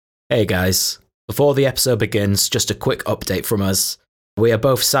Hey guys, before the episode begins, just a quick update from us. We are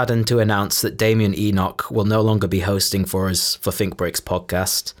both saddened to announce that Damien Enoch will no longer be hosting for us for Think Breaks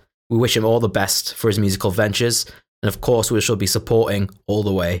podcast. We wish him all the best for his musical ventures, and of course we shall be supporting all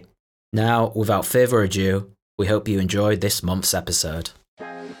the way. Now, without further ado, we hope you enjoyed this month's episode.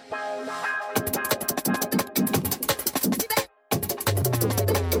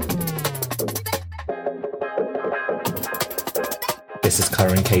 This is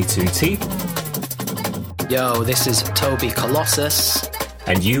Curran K2T. Yo, this is Toby Colossus.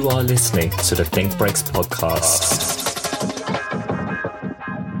 And you are listening to the Think Breaks podcast.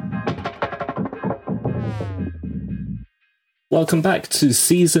 Welcome back to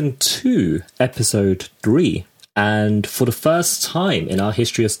Season 2, Episode 3. And for the first time in our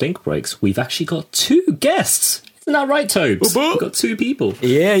history of Think Breaks, we've actually got 2 guests. Isn't that right, Tobes? We've got 2 people.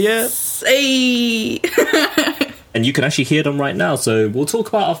 Yeah. Hey. And you can actually hear them right now. So we'll talk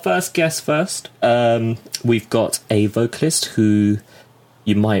about our first guest first. We've got a vocalist who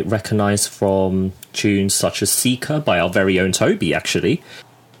you might recognise from tunes such as Seeker by our very own Toby, actually.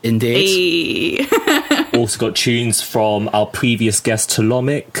 Indeed. Hey. Also got tunes from our previous guest,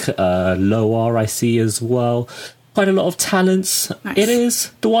 Tolomic, Loar, I see as well. Quite a lot of talents. Nice. It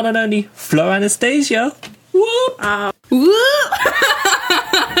is the one and only Flo Anastasia. Whoop! Whoop.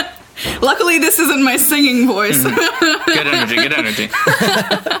 Luckily, this isn't my singing voice. Good energy.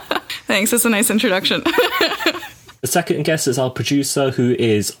 Thanks, that's a nice introduction. The second guest is our producer, who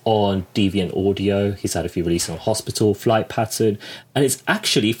is on Deviant Audio. He's had a few releases on Hospital, Flight Pattern, and it's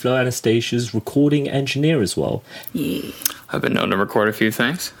actually Flo Anastasia's recording engineer as well. Yeah. I've been known to record a few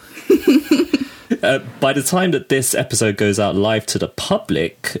things. By the time that this episode goes out live to the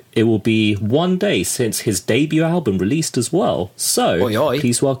public, it will be 1 day since his debut album released as well. So, Oi, oi.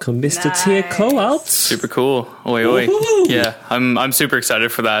 please welcome Mr. Nice. Tier Coalt. Super cool. Oi, oi. Woohoo. Yeah, I'm super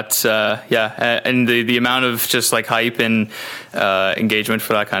excited for that. And the amount of just like hype and engagement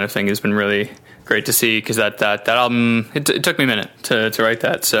for that kind of thing has been really great to see, because that album, it took me a minute to write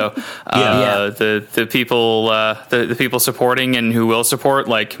that. So the people supporting and who will support,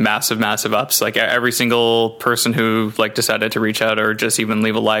 like massive ups. Like every single person who like decided to reach out or just even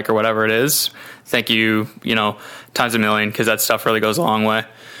leave a like or whatever it is, thank you, times a million, because that stuff really goes a long way.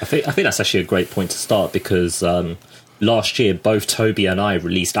 I think that's actually a great point to start, because last year both Toby and I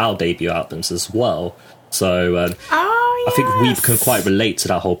released our debut albums as well. So I think we can quite relate to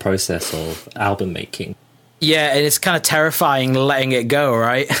that whole process of album making. Yeah, and it's kind of terrifying letting it go,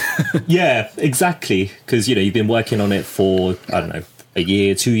 right? Yeah, exactly. Because, you've been working on it for, I don't know, a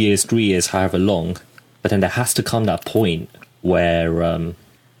year, 2 years, 3 years, however long. But then there has to come that point where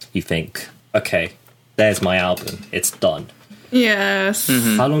you think, okay, there's my album. It's done. Yes.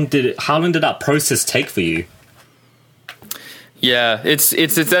 Mm-hmm. How long did that process take for you? Yeah,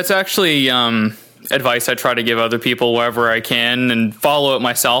 that's actually advice I try to give other people wherever I can, and follow it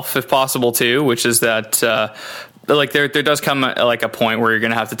myself if possible too, which is that there does come like a point where you're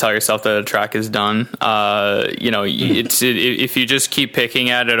going to have to tell yourself that a track is done. If you just keep picking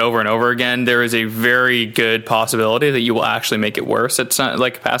at it over and over again, there is a very good possibility that you will actually make it worse at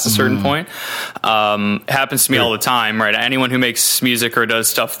past a certain point. It happens to me all the time, right? Anyone who makes music or does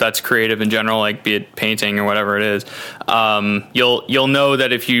stuff that's creative in general, like be it painting or whatever it is, you'll know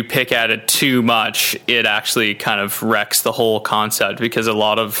that if you pick at it too much, it actually kind of wrecks the whole concept, because a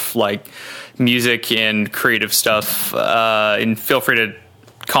lot of music and creative stuff, and feel free to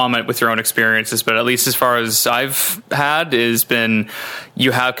comment with your own experiences, but at least as far as I've had, has been,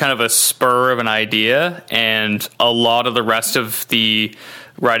 you have kind of a spur of an idea, and a lot of the rest of the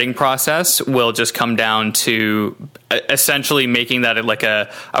writing process will just come down to essentially making that like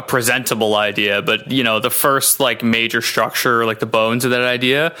a presentable idea. But the first major structure, like the bones of that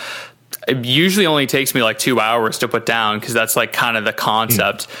idea, it usually only takes me 2 hours to put down, because that's kind of the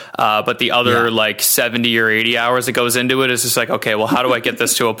concept. But the other 70 or 80 hours that goes into it is just okay, well, how do I get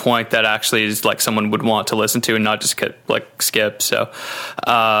this to a point that actually is someone would want to listen to and not just skip? So,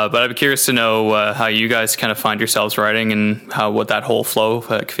 but I'd be curious to know how you guys kind of find yourselves writing, and what that whole flow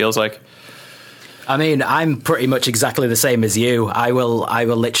feels like. I mean, I'm pretty much exactly the same as you. I will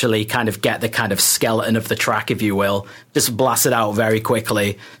literally kind of get the kind of skeleton of the track, if you will, just blast it out very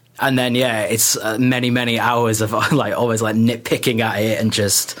quickly. And then, it's many hours of always nitpicking at it and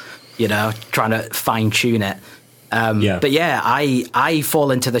just, trying to fine tune it. But I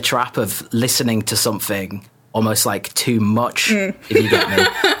fall into the trap of listening to something almost too much, if you get me,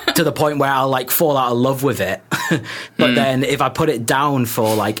 to the point where I'll fall out of love with it. But then if I put it down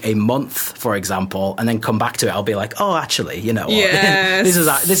for a month, for example, and then come back to it, I'll be oh, actually, you know what? Yes.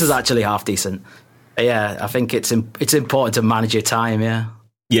 this is actually half decent. Yeah, I think it's important to manage your time. Yeah.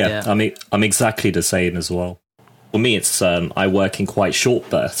 Yeah, I'm exactly the same as well. For me, it's I work in quite short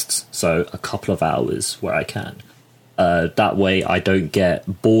bursts, so a couple of hours where I can. That way, I don't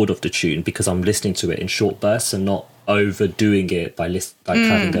get bored of the tune because I'm listening to it in short bursts and not overdoing it by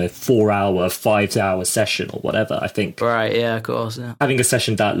having a 4-hour, 5-hour session or whatever. I think right, yeah, of course. Yeah. Having a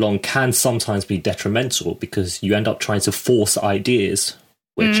session that long can sometimes be detrimental because you end up trying to force ideas,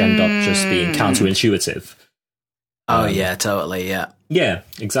 which end up just being counterintuitive. Oh yeah, totally. Yeah. Yeah,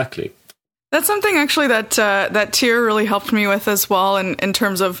 exactly. That's something actually that Tier really helped me with as well in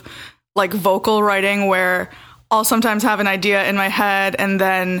terms of like vocal writing, where I'll sometimes have an idea in my head and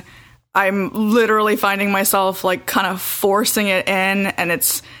then I'm literally finding myself like kind of forcing it in and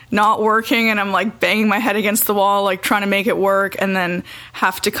it's not working and I'm like banging my head against the wall, like trying to make it work, and then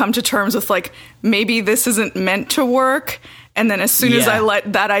have to come to terms with like, maybe this isn't meant to work. And then as soon as I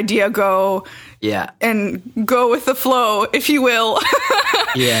let that idea go, and go with the flow, if you will,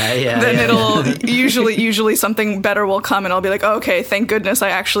 then it'll usually something better will come, and I'll be like, okay, thank goodness I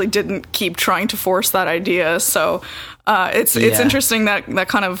actually didn't keep trying to force that idea. So it's interesting that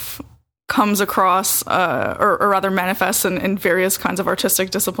kind of comes across, or rather manifests in various kinds of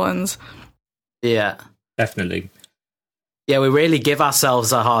artistic disciplines. Yeah, definitely. Yeah, we really give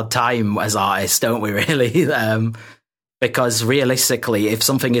ourselves a hard time as artists, don't we? Really. Because realistically, if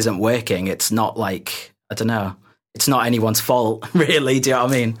something isn't working, it's not like, I don't know, it's not anyone's fault, really. Do you know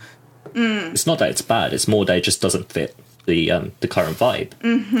what I mean? It's not that it's bad, it's more that it just doesn't fit the current vibe.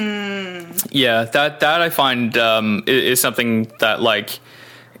 Mm-hmm. Yeah, that I find is something that, like,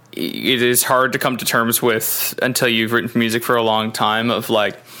 it is hard to come to terms with until you've written music for a long time, of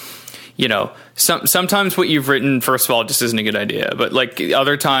like, you know, sometimes what you've written, first of all, just isn't a good idea. But like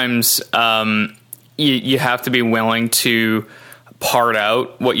other times, you have to be willing to part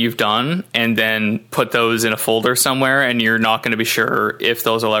out what you've done and then put those in a folder somewhere, and you're not going to be sure if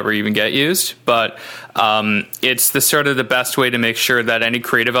those will ever even get used. But it's the sort of the best way to make sure that any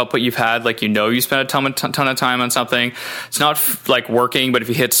creative output you've had, like, you know, you spent a ton of time on something, it's not like working, but if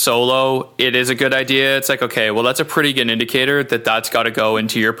you hit solo, it is a good idea. It's like, okay, well, that's a pretty good indicator that that's got to go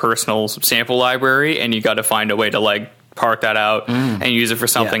into your personal sample library, and you got to find a way to like part that out and use it for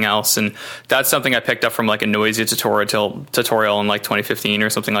something else. And that's something I picked up from like a Noisia tutorial in like 2015 or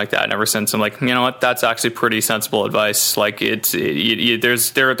something like that. And ever since, I'm like, you know what, that's actually pretty sensible advice. Like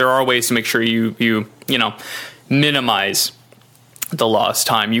there are ways to make sure you know, minimize the lost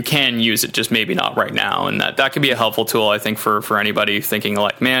time. You can use it, just maybe not right now. And that could be a helpful tool, I think, for anybody thinking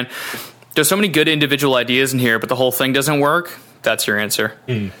like, man, there's so many good individual ideas in here, but the whole thing doesn't work. That's your answer.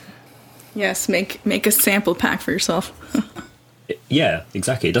 Yes, make a sample pack for yourself. Yeah,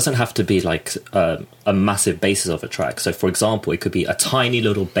 exactly. It doesn't have to be like a massive basis of a track. So, for example, it could be a tiny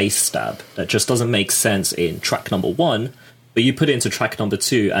little bass stab that just doesn't make sense in track number 1, but you put it into track number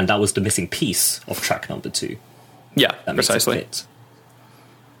 2, and that was the missing piece of track number 2. Yeah, that precisely. Makes it fit.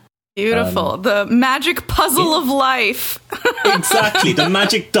 Beautiful. The magic puzzle of life. Exactly, the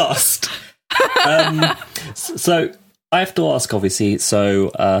magic dust. So I have to ask, obviously,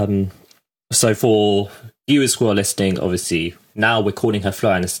 so for viewers who are listening, obviously, now we're calling her Flo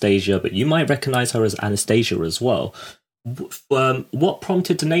Anastasia, but you might recognize her as Anastasia as well. What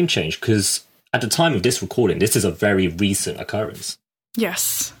prompted the name change? Because at the time of this recording, this is a very recent occurrence.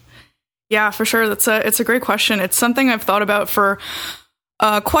 Yes. Yeah, for sure. It's a great question. It's something I've thought about for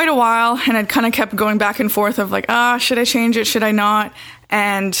quite a while, and I'd kind of kept going back and forth of like, should I change it? Should I not?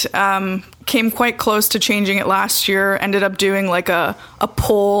 And came quite close to changing it last year. Ended up doing like a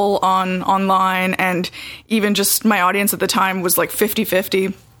poll online, and even just my audience at the time was like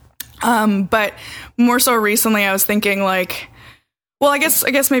 50-50. But more so recently, I was thinking like, well, I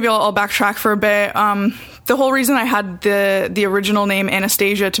guess maybe I'll backtrack for a bit. The whole reason I had the original name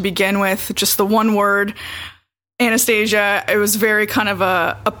Anastasia to begin with, just the one word Anastasia, it was very kind of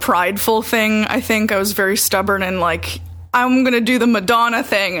a prideful thing. I think I was very stubborn and like, I'm going to do the Madonna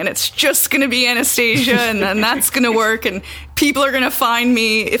thing, and it's just going to be Anastasia, and then that's going to work, and people are going to find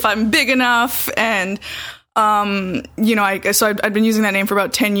me if I'm big enough. And, you know, I'd been using that name for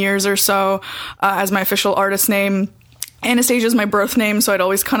about 10 years or so as my official artist name. Anastasia is my birth name, so I'd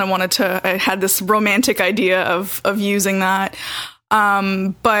always kind of I had this romantic idea of using that.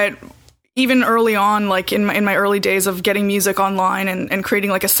 But even early on, like in my early days of getting music online and creating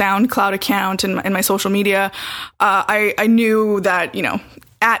like a SoundCloud account in my social media, I knew that, you know,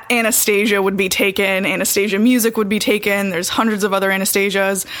 at Anastasia would be taken, Anastasia Music would be taken. There's hundreds of other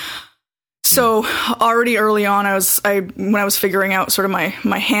Anastasias. So already early on, when I was figuring out sort of my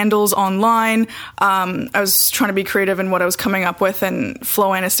handles online, I was trying to be creative in what I was coming up with, and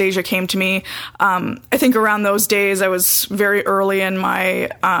Flow Anastasia came to me. I think around those days, I was very early in my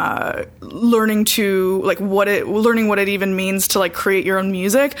learning what it even means to like create your own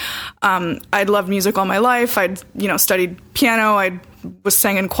music. I'd loved music all my life. I'd studied piano. I was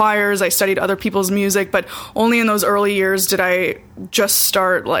sang in choirs. I studied other people's music, but only in those early years did I just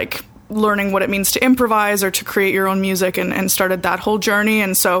start like learning what it means to improvise or to create your own music, and started that whole journey.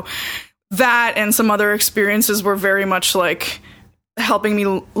 And so that and some other experiences were very much like helping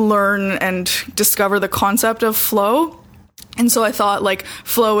me learn and discover the concept of flow. And so I thought like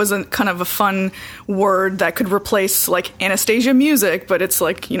flow was a kind of a fun word that could replace like Anastasia music, but it's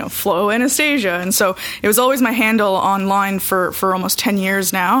like, Flow Anastasia. And so it was always my handle online for almost 10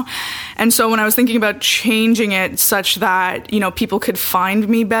 years now. And so when I was thinking about changing it such that, people could find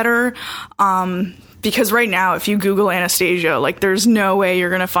me better, because right now, if you Google Anastasia, like there's no way you're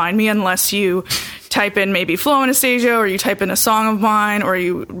going to find me unless you type in maybe Flow Anastasia, or you type in a song of mine, or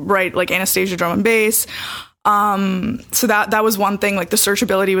you write like Anastasia drum and bass. So that was one thing, like the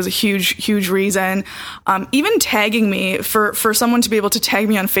searchability was a huge reason. Even tagging me, for someone to be able to tag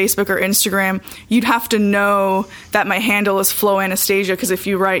me on Facebook or Instagram, you'd have to know that my handle is Flow Anastasia, because if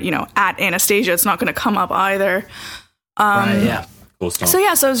you write, at Anastasia, it's not going to come up either. Right, yeah. So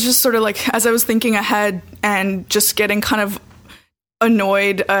I was just sort of like, as I was thinking ahead and just getting kind of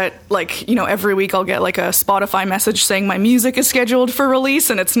annoyed at like, every week I'll get like a Spotify message saying my music is scheduled for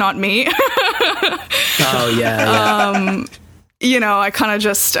release and it's not me. Oh yeah.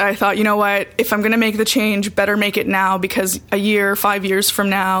 I thought, you know what, if I'm going to make the change, better make it now, because 5 years from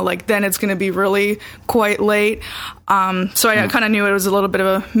now, like then it's going to be really quite late. So I kind of knew it was a little bit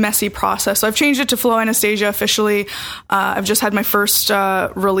of a messy process. So I've changed it to Flow Anastasia officially. I've just had my first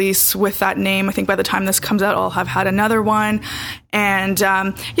release with that name. I think by the time this comes out, I'll have had another one. And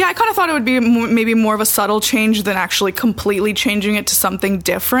I kind of thought it would be maybe more of a subtle change than actually completely changing it to something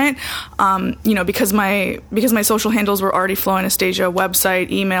different. Because my social handles were already Flow Anastasia, website,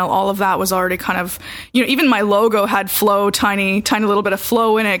 email, all of that was already kind of, even my logo had flow, tiny little bit of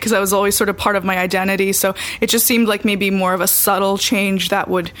flow in it, because that was always sort of part of my identity. So it just seemed like maybe more of a subtle change that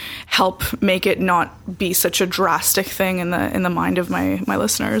would help make it not be such a drastic thing in the mind of my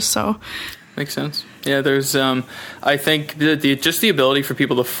listeners. So makes sense. Yeah, there's I think just the ability for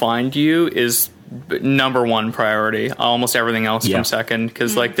people to find you is number one priority. Almost everything else comes second,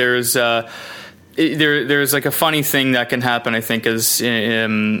 because like there's like a funny thing that can happen, I think, as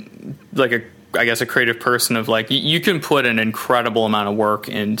like a creative person, of like you can put an incredible amount of work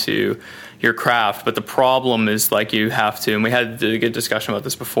into your craft, but the problem is like you have to, and we had a good discussion about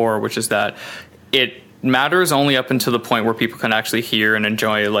this before, which is that it matters only up until the point where people can actually hear and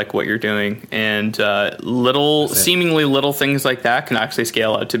enjoy like what you're doing, and seemingly little things like that can actually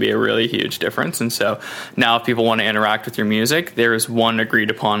scale out to be a really huge difference. And so now if people want to interact with your music, there is one agreed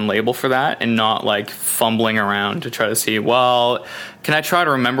upon label for that, and not like fumbling around to try to see, well, can I try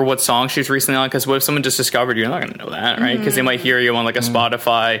to remember what song she's recently on? Because what if someone just discovered you? You're not going to know that, right? Because they might hear you on like a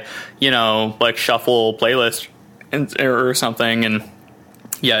Spotify, like shuffle playlist or something. And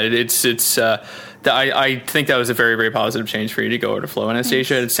yeah, I think that was a very, very positive change for you to go over to Flow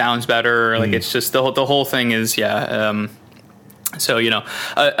Anastasia. It sounds better. Like it's just the whole thing is, so,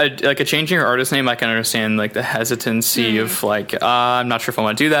 like a changing your artist name, I can understand like the hesitancy of like, I'm not sure if I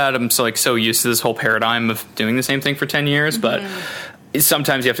want to do that. I'm so used to this whole paradigm of doing the same thing for 10 years, but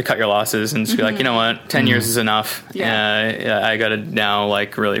sometimes you have to cut your losses and just be like, you know what, 10 years is enough. I got to now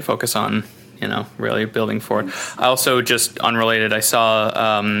like really focus on, really building forward. I also, just unrelated, I saw,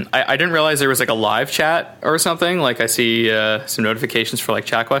 I didn't realize there was like a live chat or something. Like I see some notifications for like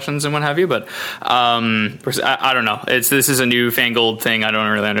chat questions and what have you, but I don't know. This is a newfangled thing. I don't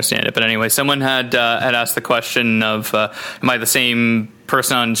really understand it. But anyway, someone had asked the question of, am I the same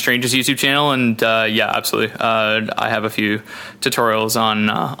person on Strange's YouTube channel? And yeah, absolutely. I have a few tutorials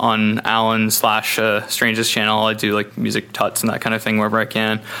on Alan/Strange's channel. I do like music tuts and that kind of thing wherever I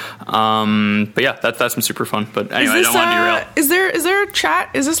can. But yeah, that's been super fun. But anyway, I don't want to derail. Is there a chat?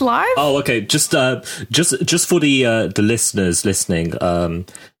 Is this live? Oh, okay. Just for the listeners listening.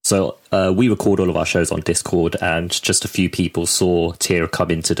 So we record all of our shows on Discord, and just a few people saw Tira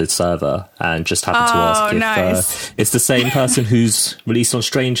come into the server and just happened to ask if it's the same person who's released on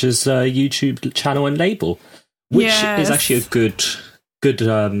Strange's YouTube channel and label, which is actually a good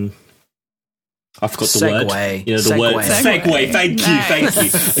I forgot the segue. word. The word segue. Thank you.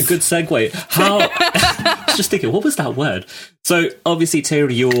 A good segue. How? Just thinking, what was that word? So obviously,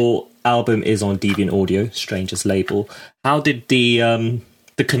 Tira, your album is on Deviant Audio, Strange's label. How did the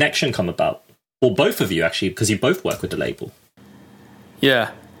the connection come about? Or both of you, actually, because you both work with the label.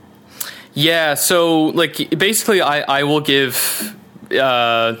 Yeah, so, like, basically I will give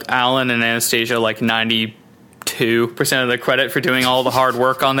Alan and Anastasia, like, 92% of the credit for doing all the hard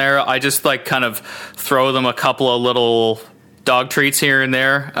work on there. I just, like, kind of throw them a couple of little dog treats here and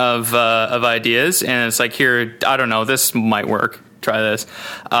there of ideas, and it's like, here, I don't know, this might work, try this.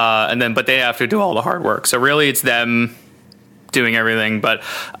 But they have to do all the hard work. So really it's them doing everything, but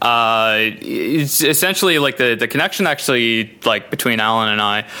it's essentially like the connection actually, like, between Alan and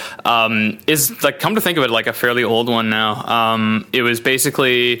I is, like, come to think of it, like a fairly old one now. It was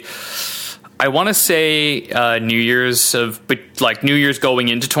basically, I want to say New Year's going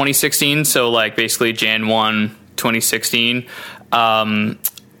into 2016, so like basically Jan 1 2016. I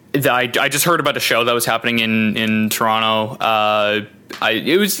just heard about a show that was happening in Toronto.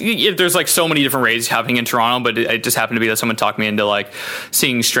 There's like so many different raves happening in Toronto, but it just happened to be that someone talked me into like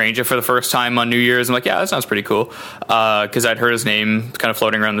seeing Stranger for the first time on New Year's. I'm like, yeah, that sounds pretty cool. Cause I'd heard his name kind of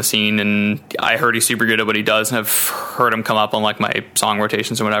floating around the scene, and I heard he's super good at what he does, and I've heard him come up on like my song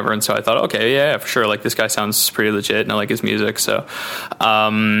rotations and whatever. And so I thought, okay, yeah, for sure. Like, this guy sounds pretty legit, and I like his music. So, so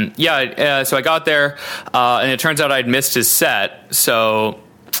I got there, and it turns out I'd missed his set. So,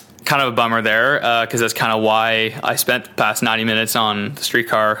 kind of a bummer there, because that's kind of why I spent the past 90 minutes on the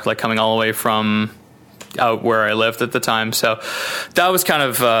streetcar, like coming all the way from out where I lived at the time. So that was kind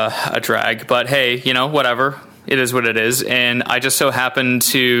of a drag, but hey, you know, whatever. It is what it is. And I just so happened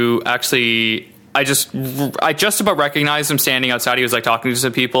to actually, I just about recognized him standing outside. He was like talking to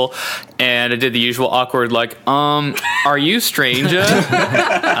some people, and I did the usual awkward, like, are you stranger?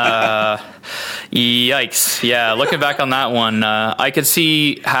 Yikes. Yeah, looking back on that one, I could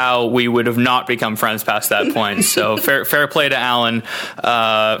see how we would have not become friends past that point. So fair play to Alan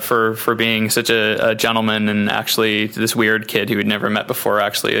for being such a gentleman, and actually this weird kid who had never met before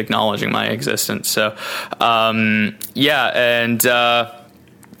actually acknowledging my existence. So,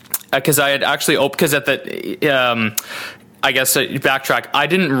 because I had actually because at the I guess backtrack, I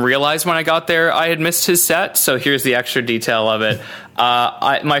didn't realize when I got there I had missed his set, so here's the extra detail of it.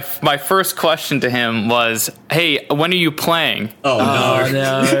 My first question to him was, "Hey, when are you playing?" Oh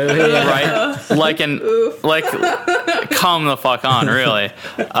no! Right? Like, come the fuck on, really.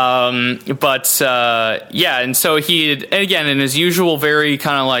 And so he, again, in his usual very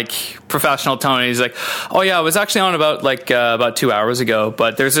kind of like professional tone, he's like, "Oh yeah, I was actually on about 2 hours ago,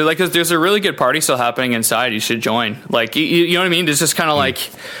 but there's a really good party still happening inside. You should join." Like, you know what I mean? It's just kind of like,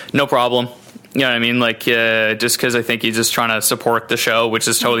 no problem. You know what I mean? Like, just because I think he's just trying to support the show, which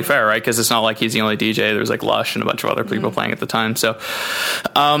is totally fair, right? Because it's not like he's the only DJ. There's like Lush and a bunch of other people playing at the time. So,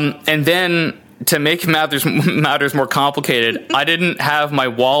 and then to make matters more complicated, I didn't have my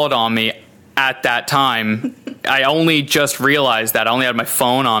wallet on me at that time. I only just realized that. I only had my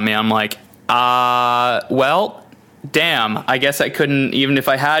phone on me. I'm like, well, damn, I guess I couldn't, even if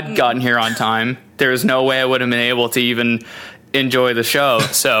I had gotten here on time, there's no way I would have been able to even enjoy the show.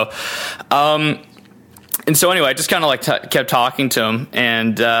 So, and so anyway, I just kind of like kept talking to him,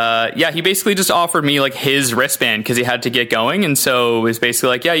 and he basically just offered me like his wristband because he had to get going, and so it was basically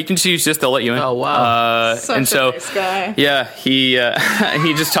like, yeah, you can just use this, they'll let you in. Oh wow! Such a nice guy. Yeah, he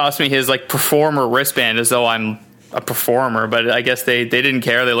just tossed me his like performer wristband as though I'm a performer, but I guess they didn't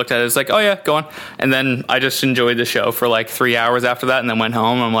care. They looked at it as like, oh yeah, go on. And then I just enjoyed the show for like 3 hours after that, and then went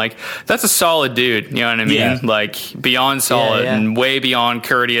home. I'm like, that's a solid dude, you know what I mean? Yeah. Like, beyond solid and way beyond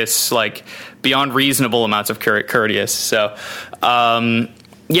courteous, like beyond reasonable amounts of courteous. So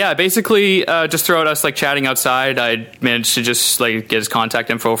basically just throughout us like chatting outside, I managed to just like get his contact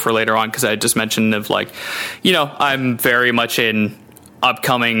info for later on, because I just mentioned of like, you know, I'm very much an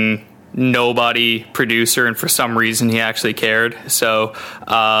upcoming nobody producer, and for some reason he actually cared. So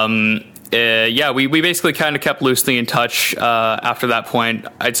we basically kind of kept loosely in touch after that point.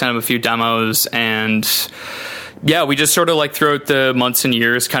 I'd sent him a few demos, and we just sort of like throughout the months and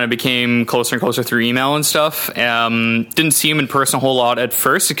years kind of became closer and closer through email and stuff. Didn't see him in person a whole lot at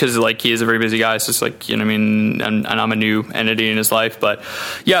first, because like he is a very busy guy, so it's like, you know what I mean, and I'm a new entity in his life. But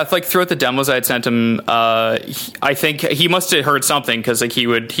yeah, like throughout the demos I had sent him, I think he must have heard something, because like he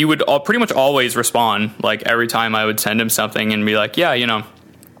would pretty much always respond like every time I would send him something and be like, yeah, you know,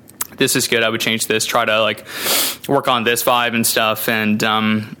 this is good, I would change this, try to like work on this vibe and stuff. And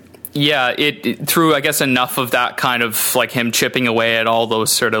it through, I guess, enough of that kind of like him chipping away at all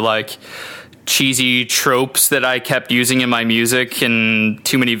those sort of like cheesy tropes that I kept using in my music and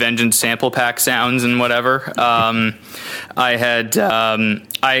too many Vengeance sample pack sounds and whatever. I had,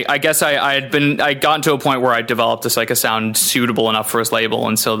 I guess I gotten to a point where I developed this like a sound suitable enough for his label.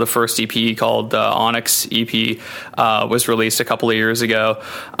 And so the first EP called Onyx EP was released a couple of years ago.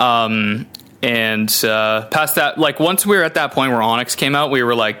 And past that, like once we were at that point where Onyx came out, we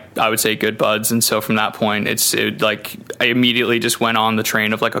were like, I would say good buds. And so from that point, like I immediately just went on the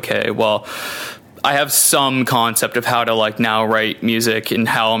train of like, okay, well, I have some concept of how to like now write music and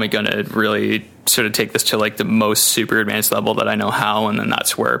how am I going to really sort of take this to like the most super advanced level that I know how. And then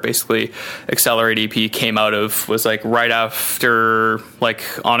that's where basically Accelerate EP came out of, was like right after like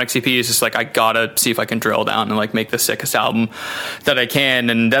Onyx EP is just like, I gotta see if I can drill down and like make the sickest album that I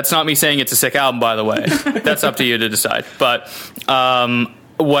can. And that's not me saying it's a sick album, by the way. That's up to you to decide. But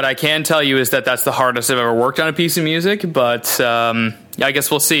what I can tell you is that that's the hardest I've ever worked on a piece of music. But I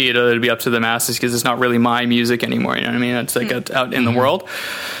guess we'll see. It'll be up to the masses because it's not really my music anymore. You know what I mean? It's like out in the world.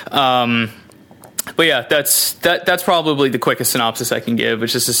 But yeah, that's probably the quickest synopsis I can give,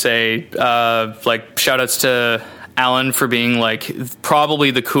 which is to say, like shout outs to Alan for being like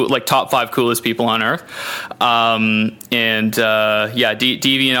probably the cool, like top 5 coolest people on earth. Deviant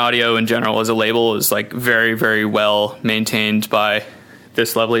Audio in general as a label is like very, very well maintained by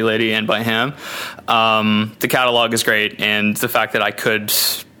this lovely lady and by him. The catalog is great. And the fact that I could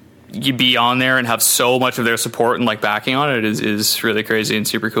be on there and have so much of their support and like backing on it is really crazy and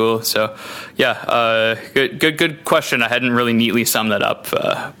super cool. So yeah, good question. I hadn't really neatly summed that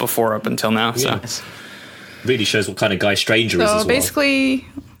up before up until now. So really shows what kind of guy Stranger is as well. So basically,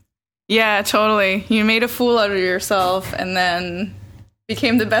 yeah, totally. You made a fool out of yourself and then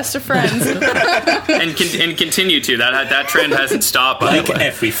became the best of friends. and continue to. That trend hasn't stopped, by like the way.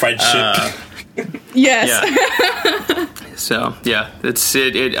 Every friendship. Yes. Yeah. So yeah, it's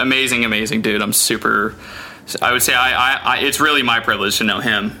amazing dude. I'm super. I would say I it's really my privilege to know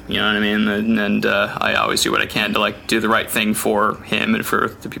him. You know what I mean? And I always do what I can to like do the right thing for him and for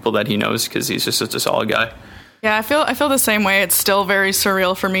the people that he knows because he's just such a solid guy. Yeah, I feel the same way. It's still very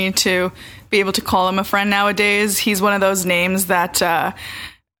surreal for me to be able to call him a friend nowadays. He's one of those names that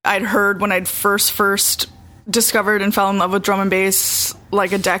I'd heard when I'd first discovered and fell in love with drum and bass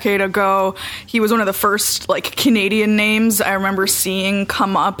like a decade ago. He was one of the first like Canadian names I remember seeing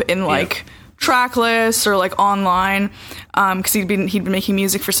come up in like track lists or like online, because he'd been making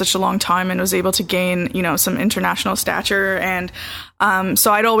music for such a long time and was able to gain, you know, some international stature. And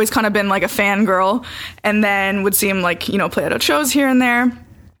so I'd always kind of been like a fangirl and then would see him like, you know, play at shows here and there.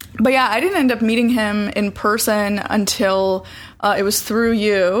 But yeah, I didn't end up meeting him in person until it was through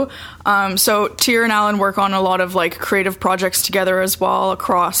you. So Tyr and Alan work on a lot of like creative projects together as well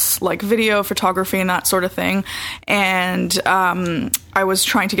across like video, photography, and that sort of thing. And I was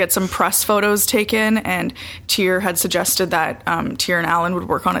trying to get some press photos taken, and Tyr had suggested that Tyr and Alan would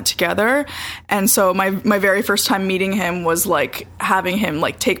work on it together. And so my very first time meeting him was like having him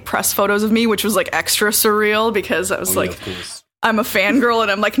like take press photos of me, which was like extra surreal because I was I'm a fangirl and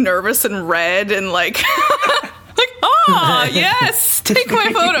I'm like nervous and red and like yes, take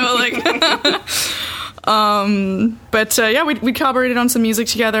my photo. Like, we collaborated on some music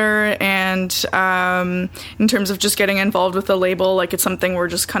together, and in terms of just getting involved with the label, like it's something we're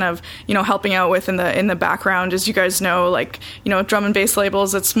just kind of, you know, helping out with in the background. As you guys know, like, you know, drum and bass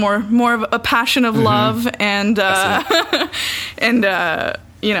labels, it's more of a passion of love, and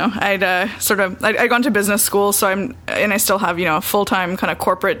you know, I'd gone to business school, so I still have, you know, a full-time kind of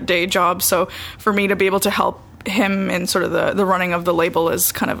corporate day job. So for me to be able to help him in sort of the running of the label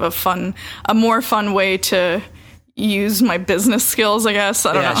is kind of a more fun way to use my business skills, I guess.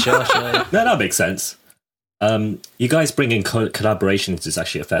 I don't know. Sure. No, that makes sense. You guys bringing collaborations is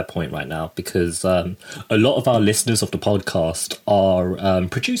actually a fair point right now, because a lot of our listeners of the podcast are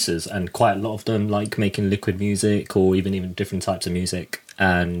producers, and quite a lot of them like making liquid music or even different types of music.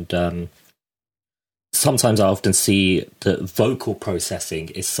 And sometimes I often see that vocal processing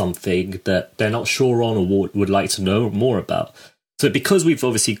is something that they're not sure on or would like to know more about. So because we've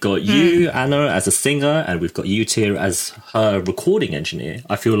obviously got you, Anna, as a singer, and we've got you, Tyr, as her recording engineer,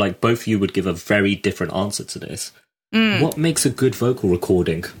 I feel like both of you would give a very different answer to this. What makes a good vocal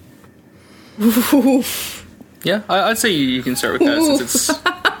recording? Yeah, I'd say you can start with that, since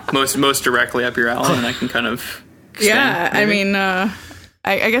it's most directly up your alley, and I can kind of expand, I mean,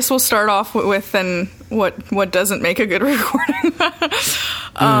 I guess we'll start off with then what doesn't make a good recording.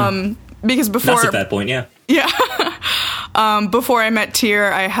 Because before... That's a fair point, yeah. Yeah. Before I met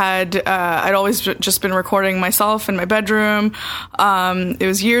Tyr, I'd always just been recording myself in my bedroom. It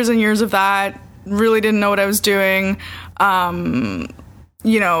was years and years of that. Really didn't know what I was doing.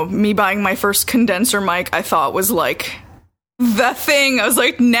 me buying my first condenser mic, I thought was like the thing. I was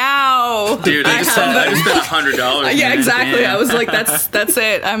like, now, dude, I just spent $100. Yeah, exactly. Damn. I was like, that's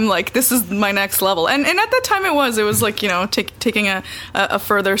it. I'm like, this is my next level. And at that time, it was like, taking a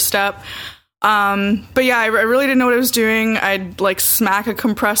further step. But yeah, I really didn't know what I was doing. I'd like smack a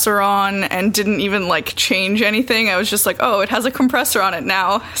compressor on and didn't even like change anything. I was just like, oh, it has a compressor on it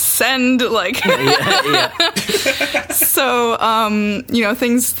now. Send, like. Yeah. So,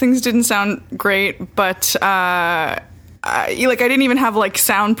 things didn't sound great, but I didn't even have like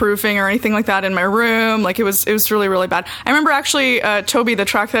soundproofing or anything like that in my room. Like it was really, really bad. I remember actually, Toby, the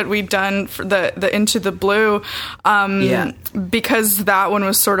track that we'd done for the Into the Blue, because that one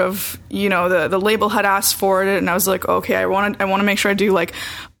was sort of, the label had asked for it, and I was like, okay, I want to make sure I do like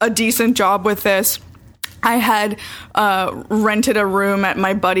a decent job with this. I had rented a room at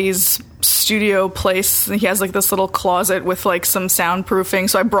my buddy's studio place. He has like this little closet with like some soundproofing,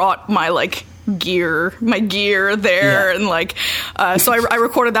 so I brought my like gear there, and like so I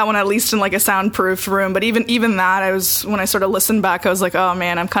recorded that one at least in like a soundproof room. But even that, when I sort of listened back, I was like, oh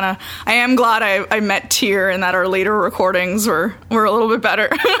man, I am glad I met Tyr and that our later recordings were a little bit better.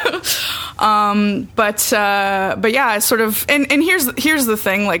 But yeah, I sort of, and here's the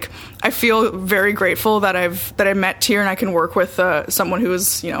thing, like I feel very grateful that I met Tyr and I can work with someone who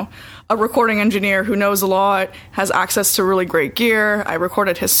is, a recording engineer who knows a lot, has access to really great gear. I record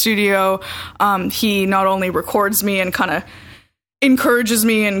at his studio. He not only records me and kind of encourages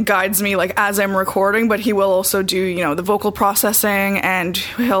me and guides me like as I'm recording, but he will also do, the vocal processing, and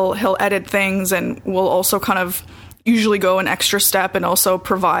he'll edit things, and will also kind of usually go an extra step and also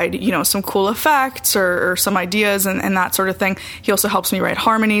provide, some cool effects or some ideas and that sort of thing. He also helps me write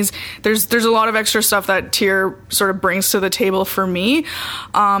harmonies. There's a lot of extra stuff that Tyr sort of brings to the table for me.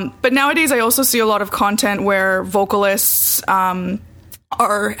 But nowadays I also see a lot of content where vocalists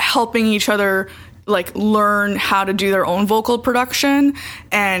are helping each other like learn how to do their own vocal production.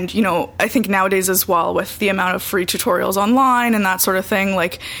 And, I think nowadays as well, with the amount of free tutorials online and that sort of thing,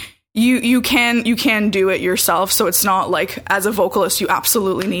 like you can do it yourself. So it's not like as a vocalist you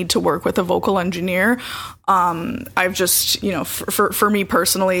absolutely need to work with a vocal engineer. I've just, for me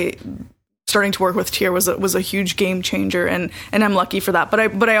personally, starting to work with Tyr was a huge game changer, and I'm lucky for that.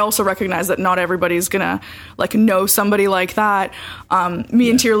 But I also recognize that not everybody's gonna like know somebody like that. Me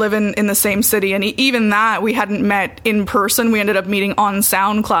and Tyr live in the same city, and even that we hadn't met in person. We ended up meeting on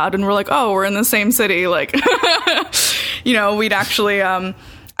SoundCloud, and we're like, oh, we're in the same city. Like, we'd actually.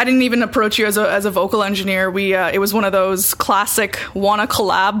 I didn't even approach you as a vocal engineer. It was one of those classic wanna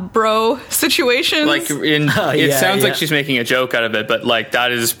collab bro situations. Like it sounds like she's making a joke out of it, but like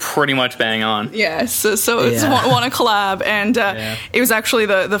that is pretty much bang on. Yeah, so it's wanna collab, and it was actually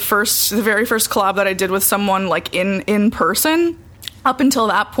the very first collab that I did with someone like in person. Up until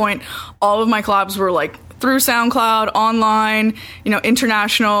that point, all of my collabs were like through SoundCloud, online,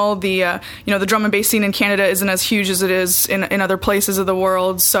 international. The drum and bass scene in Canada isn't as huge as it is in other places of the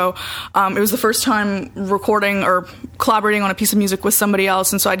world. So it was the first time recording or collaborating on a piece of music with somebody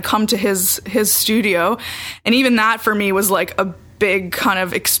else. And so I'd come to his studio, and even that for me was like a big kind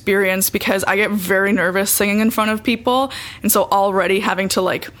of experience, because I get very nervous singing in front of people. And so already having to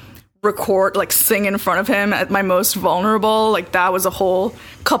like record, like sing in front of him at my most vulnerable, like that was a whole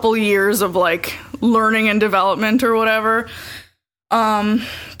couple years of like learning and development or whatever.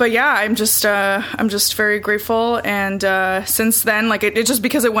 But yeah, I'm just very grateful. And since then, like it just,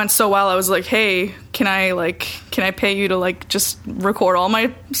 because it went so well, I was like, hey, can I pay you to like just record all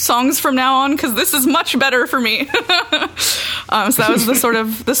my songs from now on, because this is much better for me. So that was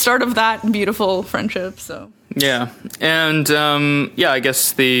the start of that beautiful friendship. So yeah. And I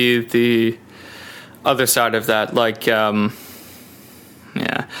guess the other side of that, like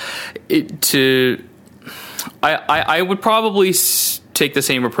I would probably take the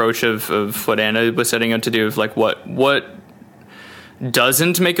same approach of what Anna was setting out to do, of like what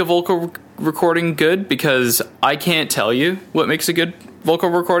doesn't make a vocal recording good, because I can't tell you what makes a good vocal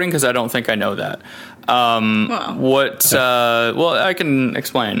recording, because I don't think I know that. Wow. Well, I can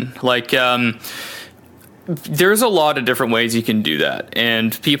explain. Like, there's a lot of different ways you can do that,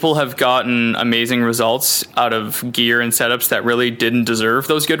 and people have gotten amazing results out of gear and setups that really didn't deserve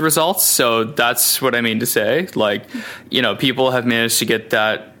those good results. So that's what I mean to say. Like, people have managed to get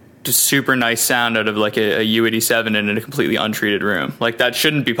that just super nice sound out of like a U87 in a completely untreated room. Like, that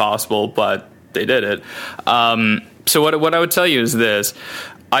shouldn't be possible, but they did it. So what I would tell you is this.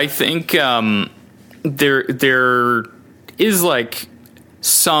 I think there is like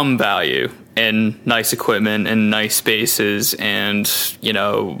some value in nice equipment and nice spaces and,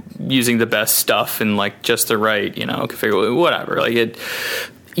 using the best stuff and like just the right, configure, whatever. Like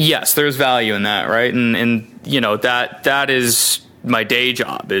yes, there's value in that, right? And that is my day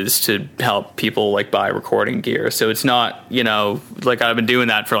job, is to help people like buy recording gear. So it's not, like I've been doing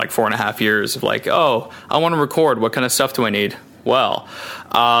that for like 4.5 years of like, oh, I want to record. What kind of stuff do I need? Well,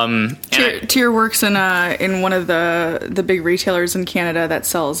 Tier works in one of the big retailers in Canada that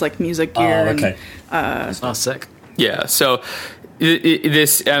sells like music gear. Oh, okay. Oh, sick. Yeah. So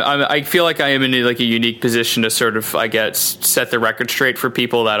I feel like I am in like a unique position to sort of, I guess, set the record straight for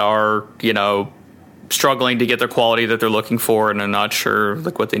people that are, struggling to get the quality that they're looking for and are not sure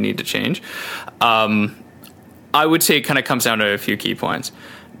like what they need to change. I would say it kind of comes down to a few key points.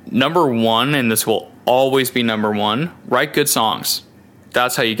 Number one, and this will always be number one, write good songs.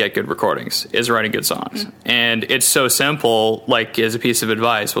 That's how you get good recordings, is writing good songs. Mm-hmm. And it's so simple, like as a piece of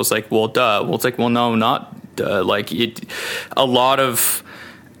advice, was like, well, duh. Well, it's like, well, no, not duh. Like a lot of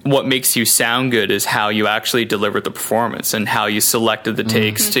what makes you sound good is how you actually delivered the performance and how you selected the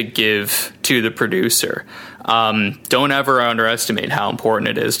takes to give to the producer. Don't ever underestimate how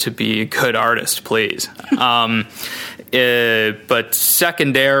important it is to be a good artist, please. But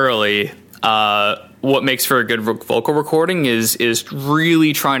secondarily, what makes for a good vocal recording is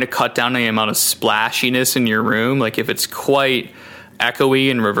really trying to cut down the amount of splashiness in your room. Like if it's quite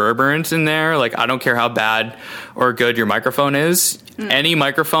echoey and reverberant in there, like I don't care how bad or good your microphone is. Any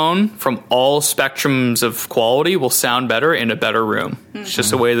microphone from all spectrums of quality will sound better in a better room. It's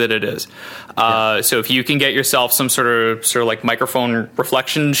just the way that it is. So if you can get yourself some sort of like microphone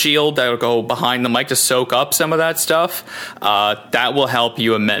reflection shield that will go behind the mic to soak up some of that stuff, that will help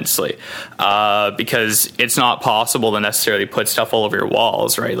you immensely. Because it's not possible to necessarily put stuff all over your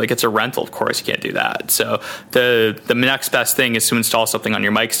walls, right? Like it's a rental, of course, you can't do that. So the next best thing is to install something on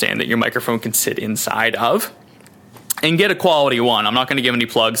your mic stand that your microphone can sit inside of. And get a quality one. I'm not going to give any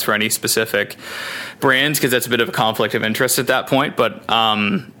plugs for any specific brands because that's a bit of a conflict of interest at that point. But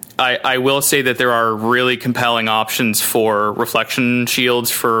I will say that there are really compelling options for reflection shields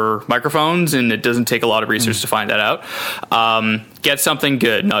for microphones, and it doesn't take a lot of research to find that out. Get something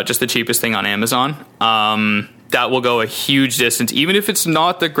good, not just the cheapest thing on Amazon. That will go a huge distance, even if it's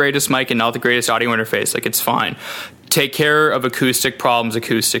not the greatest mic and not the greatest audio interface. Like it's fine. Take care of acoustic problems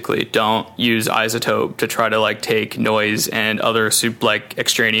acoustically. Don't use iZotope to try to like take noise and other like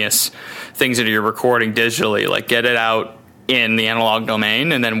extraneous things into your recording digitally. Like get it out in the analog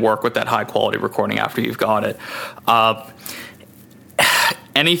domain and then work with that high quality recording after you've got it.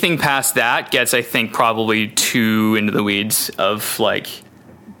 Anything past that gets, I think, probably too into the weeds of like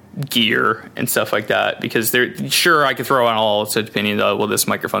gear and stuff like that, because sure I could throw on all sorts of opinions of, well, this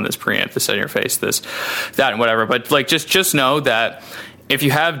microphone, this preamp, this interface, this, that, and whatever, but like just know that if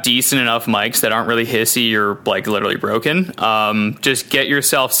you have decent enough mics that aren't really hissy or like literally broken, just get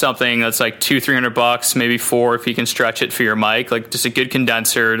yourself something that's like $200-$300, maybe $400 if you can stretch it for your mic. Like just a good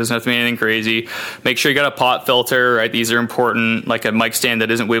condenser, doesn't have to be anything crazy. Make sure you got a pot filter, right? These are important. Like a mic stand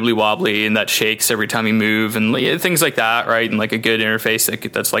that isn't wibbly wobbly and that shakes every time you move, and things like that, right? And like a good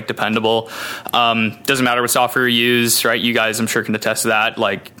interface that's like dependable. Doesn't matter what software you use, right? You guys, I'm sure, can attest to that.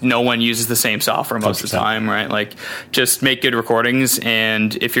 Like no one uses the same software most of the time, right? Like just make good recordings. And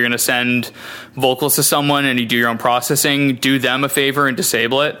if you're going to send vocals to someone and you do your own processing, do them a favor and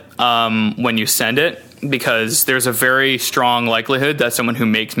disable it when you send it, because there's a very strong likelihood that someone who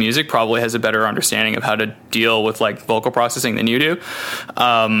makes music probably has a better understanding of how to deal with like vocal processing than you do.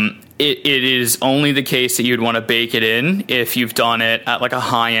 It is only the case that you'd want to bake it in if you've done it at like a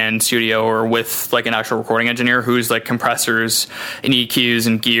high-end studio or with like an actual recording engineer who's like compressors and EQs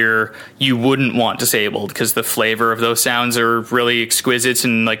and gear you wouldn't want disabled, because the flavor of those sounds are really exquisite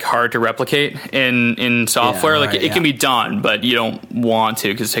and like hard to replicate in software. It can be done, but you don't want to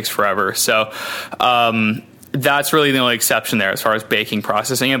because it takes forever. So that's really the only exception there as far as baking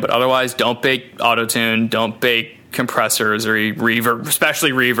processing it. But otherwise, don't bake autotune, don't bake compressors or reverb,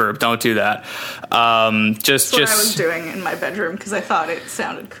 especially reverb. Don't do that. That's what I was doing in my bedroom because I thought it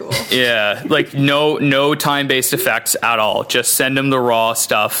sounded cool. Yeah, like no time-based effects at all. Just send them the raw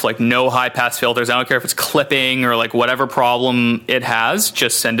stuff. Like no high-pass filters. I don't care if it's clipping or like whatever problem it has.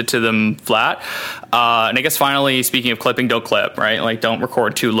 Just send it to them flat. And I guess finally, speaking of clipping, don't clip, right? Like don't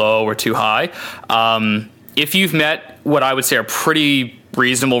record too low or too high. If you've met what I would say are pretty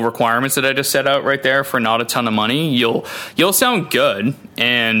reasonable requirements that I just set out right there for not a ton of money, you'll sound good.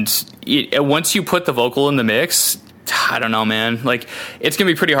 And once you put the vocal in the mix, I don't know, man. Like it's gonna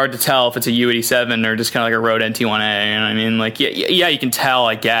be pretty hard to tell if it's a U87 or just kind of like a Rode NT1A. You know what I mean? Like yeah, you can tell,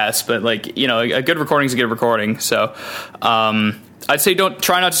 I guess, but like a good recording is a good recording. So I I'd say don't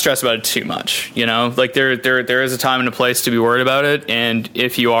try not to stress about it too much. You know, like there is a time and a place to be worried about it. And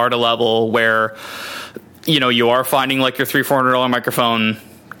if you are at a level where, you know, you are finding like your $300-400 microphone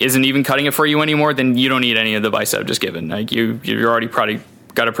isn't even cutting it for you anymore, then you don't need any of the advice I've just given. Like you're already probably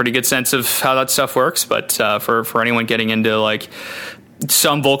got a pretty good sense of how that stuff works. But for anyone getting into like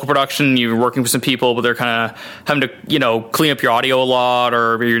some vocal production, you're working with some people, but they're kind of having to, you know, clean up your audio a lot,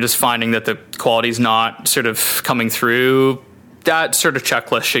 or you're just finding that the quality's not sort of coming through, that sort of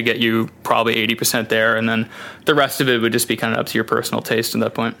checklist should get you probably 80% there. And then the rest of it would just be kind of up to your personal taste at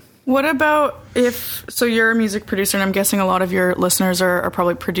that point. What about so you're a music producer, and I'm guessing a lot of your listeners are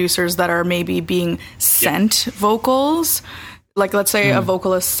probably producers that are maybe being sent vocals. Like, let's say a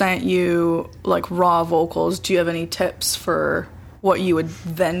vocalist sent you like raw vocals. Do you have any tips for what you would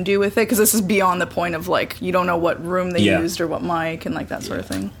then do with it? Because this is beyond the point of like you don't know what room they used or what mic and like that sort of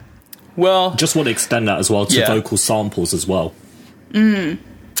thing. Well, just want to extend that as well to vocal samples as well.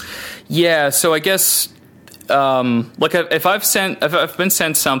 Yeah, so I guess like if I've been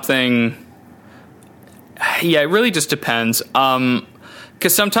sent something, it really just depends.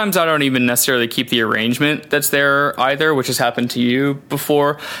 Because sometimes I don't even necessarily keep the arrangement that's there either, which has happened to you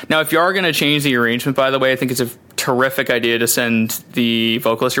before. Now, if you are going to change the arrangement, by the way, I think it's a terrific idea to send the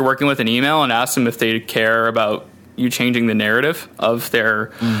vocalist you're working with an email and ask them if they care about you changing the narrative of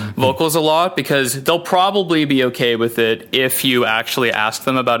their vocals a lot, because they'll probably be okay with it if you actually ask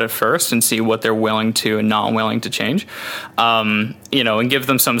them about it first and see what they're willing to and not willing to change. You know, and give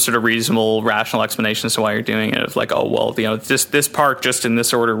them some sort of reasonable, rational explanation as to why you're doing it. Of like, oh, well, you know, this part just in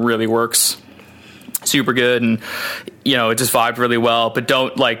this order really works super good, and you know, it just vibed really well, but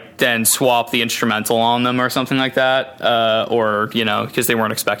don't like then swap the instrumental on them or something like that, or you know, because they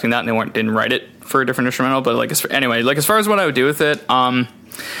weren't expecting that and they didn't write it for a different instrumental. But like anyway, like as far as what I would do with it,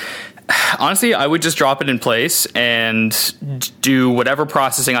 honestly, I would just drop it in place and do whatever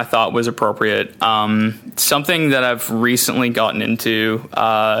processing I thought was appropriate. Something that I've recently gotten into,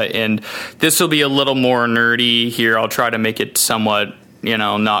 and this will be a little more nerdy here, I'll try to make it somewhat, you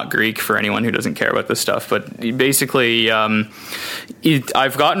know, not Greek for anyone who doesn't care about this stuff. But basically,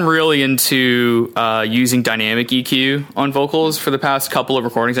 I've gotten really into using dynamic EQ on vocals for the past couple of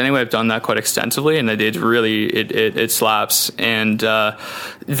recordings. Anyway, I've done that quite extensively, and it slaps. And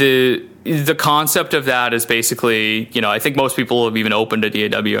the concept of that is basically, you know, I think most people have even opened a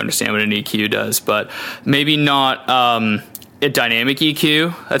DAW understand what an EQ does, but maybe not a dynamic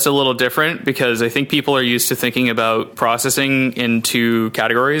EQ. That's a little different, because I think people are used to thinking about processing in two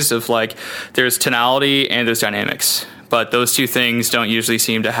categories of like there's tonality and there's dynamics, but those two things don't usually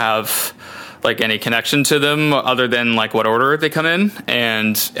seem to have like any connection to them other than like what order they come in.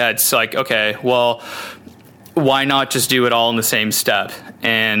 And it's like, okay, well, why not just do it all in the same step?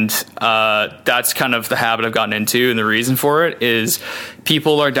 And that's kind of the habit I've gotten into, and the reason for it is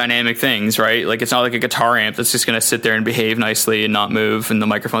people are dynamic things, right? Like it's not like a guitar amp that's just going to sit there and behave nicely and not move, and the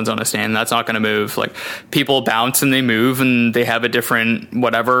microphone's on a stand. That's not going to move. Like people bounce and they move, and they have a different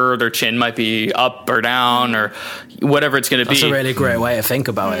whatever. Their chin might be up or down or whatever it's going to be. That's a really great way to think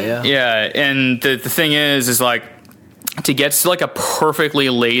about it. Yeah. Yeah, and the thing is like, to get to like a perfectly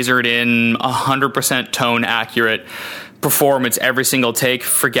lasered in 100% tone accurate performance every single take,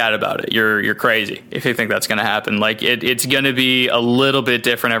 forget about it. You're crazy if you think that's going to happen. Like it's going to be a little bit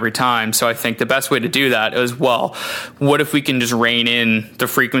different every time. So I think the best way to do that is, well, what if we can just rein in the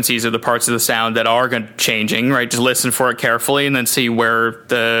frequencies of the parts of the sound that are changing, right? Just listen for it carefully and then see where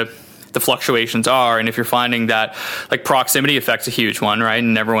the fluctuations are. And if you're finding that like proximity effect's a huge one, right?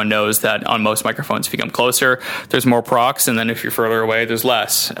 And everyone knows that on most microphones, if you come closer, there's more prox, and then if you're further away, there's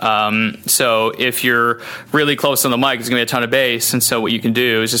less. So if you're really close on the mic, there's gonna be a ton of bass. And so what you can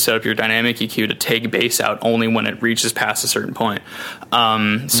do is just set up your dynamic EQ to take bass out only when it reaches past a certain point.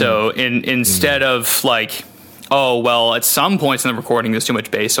 So instead of like, oh, well, at some points in the recording, there's too much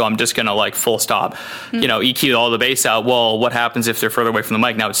bass, so I'm just going to, like, full stop, you know, EQ all the bass out. Well, what happens if they're further away from the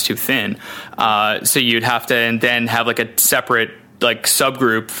mic? Now it's too thin. So you'd have to and then have, like, a separate, like,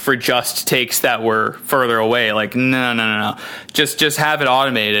 subgroup for just takes that were further away. Like, no. Just have it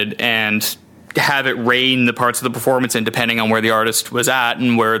automated and have it rein the parts of the performance in depending on where the artist was at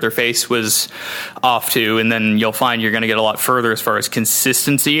and where their face was off to, and then you'll find you're going to get a lot further as far as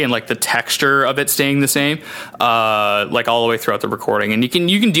consistency and like the texture of it staying the same, like all the way throughout the recording. And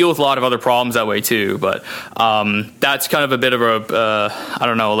you can deal with a lot of other problems that way too, but that's kind of a bit of a I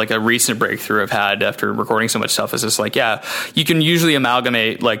don't know, like a recent breakthrough I've had after recording so much stuff. Is just like, yeah, you can usually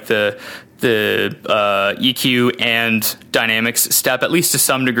amalgamate like the EQ and dynamics step, at least to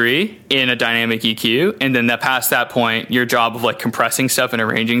some degree, in a dynamic EQ, and then that past that point, your job of like compressing stuff and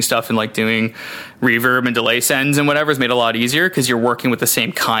arranging stuff and like doing reverb and delay sends and whatever is made a lot easier because you're working with the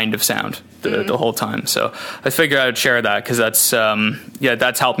same kind of sound the whole time. So I figured I would share that because that's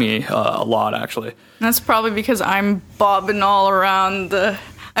that's helped me a lot actually. That's probably because I'm bobbing all around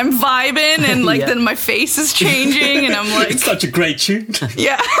I'm vibing and like then my face is changing and I'm like it's such a great tune.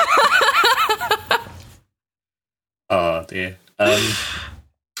 Yeah. Oh dear.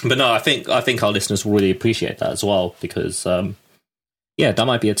 But no, I think our listeners will really appreciate that as well because that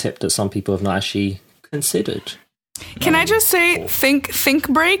might be a tip that some people have not actually considered. Can I just say Think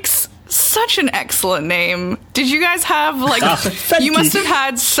Breaks? Such an excellent name. Did you guys have like you must have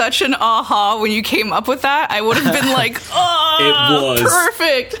had such an aha when you came up with that? I would have been like, oh, it was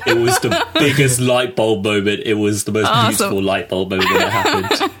perfect. It was the biggest light bulb moment. It was the most beautiful light bulb moment that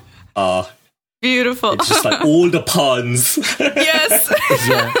happened. Beautiful. It's just like all the puns. Yes.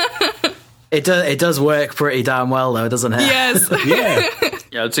 Yeah. It does work pretty damn well though, doesn't it? Yes. Yeah.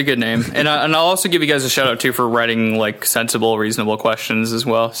 Yeah, it's a good name. And I'll also give you guys a shout out too for writing like sensible, reasonable questions as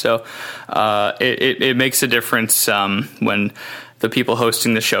well. So it makes a difference when the people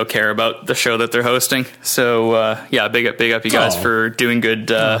hosting the show care about the show that they're hosting. So big up you guys for doing good.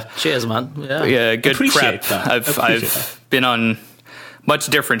 Cheers, man. Good appreciate prep. That. I've been on much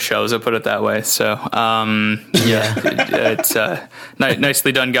different shows, I'll put it that way. So it's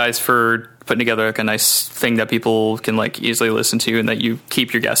nicely done, guys, for putting together like a nice thing that people can like easily listen to, and that you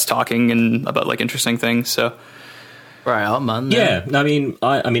keep your guests talking and about like interesting things. So right on, man. Yeah, I mean,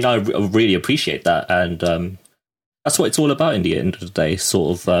 I really appreciate that, and that's what it's all about in the end of the day.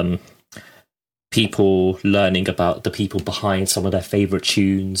 Sort of people learning about the people behind some of their favorite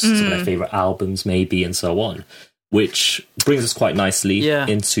tunes, some of their favorite albums, maybe, and so on. Which brings us quite nicely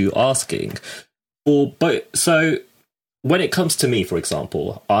into asking so when it comes to me, for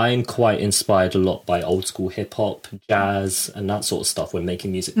example, I'm quite inspired a lot by old school hip hop, jazz, and that sort of stuff when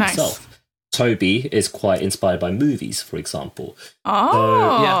making music myself. Toby is quite inspired by movies, for example.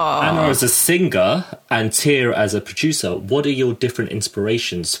 Anna as a singer and Tyr as a producer, what are your different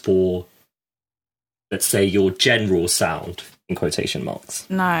inspirations for, let's say, your general sound, in quotation marks?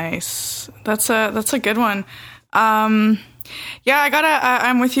 Nice. That's a good one. I'm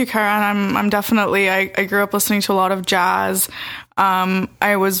with you, Karen. I'm definitely, I grew up listening to a lot of jazz.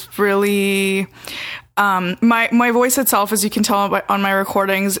 I was really, my voice itself, as you can tell on my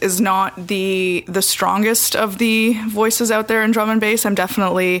recordings, is not the strongest of the voices out there in drum and bass. I'm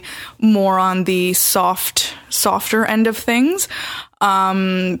definitely more on the softer end of things.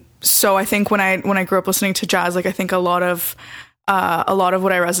 So I think when I grew up listening to jazz, like I think a lot of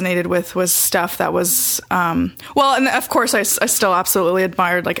what I resonated with was stuff that was, and of course I still absolutely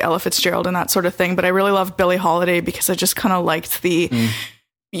admired like Ella Fitzgerald and that sort of thing, but I really loved Billie Holiday because I just kind of liked the,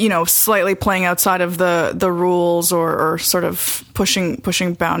 slightly playing outside of the rules or sort of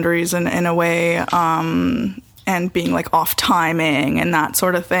pushing boundaries in a way, and being like off timing and that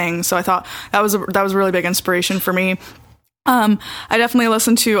sort of thing. So I thought that was a really big inspiration for me. I definitely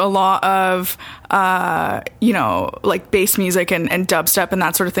listened to a lot of, like bass music and dubstep and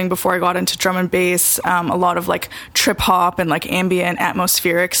that sort of thing before I got into drum and bass. A lot of like trip hop and like ambient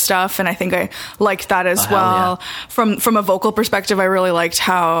atmospheric stuff. And I think I liked that as well. Yeah. From a vocal perspective, I really liked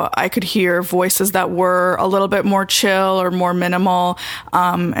how I could hear voices that were a little bit more chill or more minimal.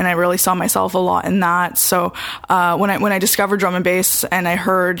 And I really saw myself a lot in that. So, when I discovered drum and bass and I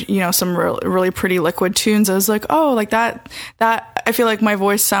heard, some really pretty liquid tunes, I was like, oh, like that I feel like my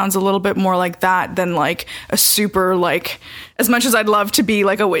voice sounds a little bit more like that than like a super, like, as much as I'd love to be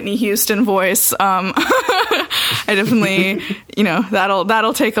like a Whitney Houston voice, I definitely,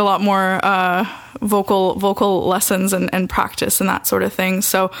 that'll take a lot more vocal lessons and practice and that sort of thing.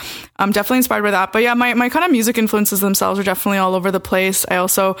 So I'm definitely inspired by that. But yeah, my kind of music influences themselves are definitely all over the place. I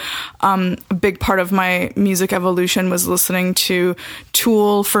also, a big part of my music evolution was listening to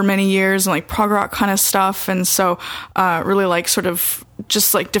Tool for many years and like prog rock kind of stuff. And so really like sort of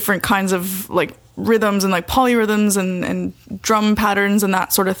just like different kinds of like rhythms and like polyrhythms and drum patterns and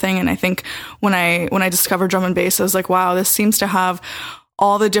that sort of thing. And I think when I discovered drum and bass, I was like, wow, this seems to have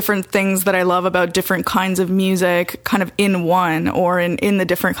all the different things that I love about different kinds of music kind of in one or in the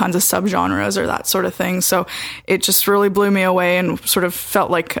different kinds of subgenres or that sort of thing. So it just really blew me away and sort of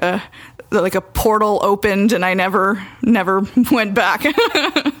felt like a portal opened and I never went back.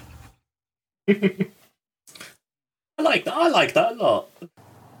 I like that a lot.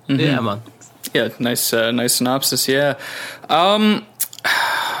 Mm-hmm. Yeah, man. Yeah, nice synopsis. Yeah,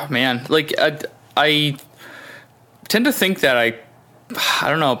 man. Like I tend to think that I I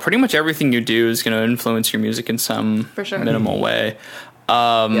don't know, pretty much everything you do is going to influence your music in some For sure. minimal way.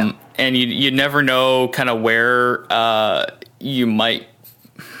 And you never know kind of where you might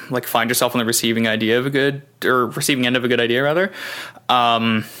like find yourself on the receiving end of a good idea rather.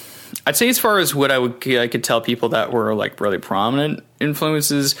 I'd say as far as what I could tell people that were like really prominent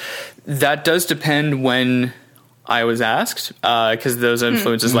influences, that does depend when I was asked, because those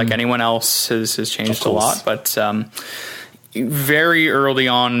influences, like anyone else, has changed a lot. But very early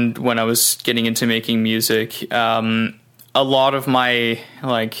on when I was getting into making music, a lot of my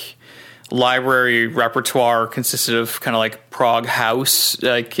like library repertoire consisted of kind of like prog house,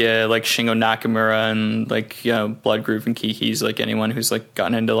 like Shingo Nakamura and like, you know, Blood Groove and Kiki's, like anyone who's like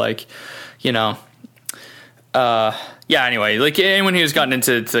gotten into like, you know, anyway, like anyone who's gotten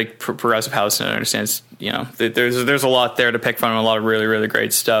into like progressive house and understands, you know, there's a lot there to pick from, a lot of really, really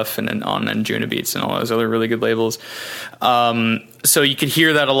great stuff, and then on Juno Beats and all those other really good labels. So you could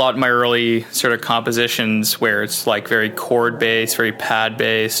hear that a lot in my early sort of compositions, where it's like very chord based, very pad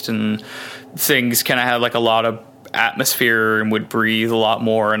based, and things kind of had like a lot of atmosphere and would breathe a lot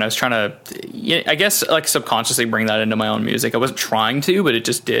more. And I was trying to, I guess, like subconsciously bring that into my own music. I wasn't trying to, but it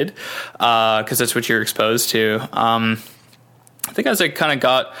just did, because that's what you're exposed to. I think as I kind of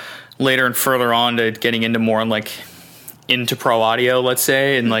got later and further on to getting into more like into pro audio, let's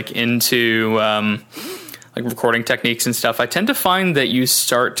say, and like into like recording techniques and stuff, I tend to find that you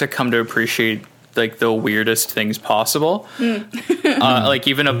start to come to appreciate like the weirdest things possible. Like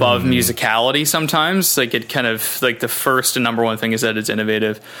even above musicality sometimes, like it kind of like the first and number one thing is that it's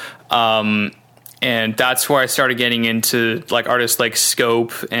innovative. And that's where I started getting into like artists like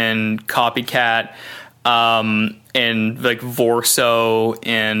Scope and Copycat, and like Vorso,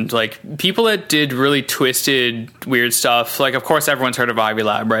 and like people that did really twisted weird stuff. Like, of course everyone's heard of Ivy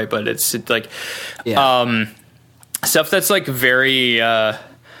Lab, right? But it's like, stuff that's like very, I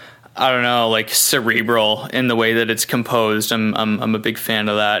don't know, like cerebral in the way that it's composed. I'm a big fan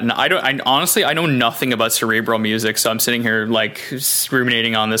of that. And I honestly know nothing about cerebral music. So I'm sitting here like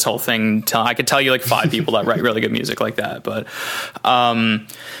ruminating on this whole thing. I could tell you like 5 people that write really good music like that. But,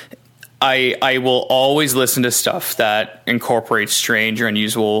 I will always listen to stuff that incorporates strange or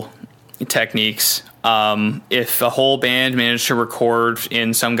unusual techniques. If a whole band managed to record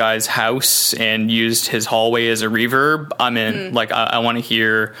in some guy's house and used his hallway as a reverb, I'm in. Like, I want to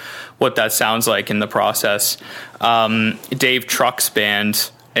hear what that sounds like in the process. Dave Truck's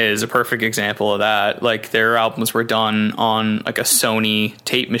band is a perfect example of that. Like, their albums were done on like a Sony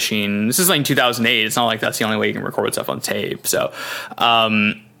tape machine. This is like in 2008. It's not like that's the only way you can record stuff on tape. So,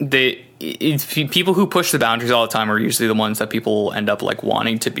 people who push the boundaries all the time are usually the ones that people end up like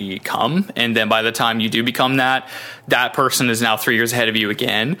wanting to become. And then by the time you do become that person is now 3 years ahead of you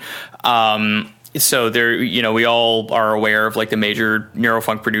again. So there, you know, we all are aware of like the major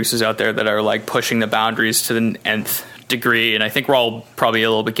neurofunk producers out there that are like pushing the boundaries to the nth degree. And I think we're all probably a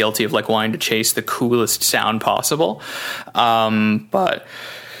little bit guilty of like wanting to chase the coolest sound possible. But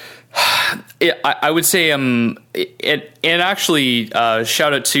I would say, and actually,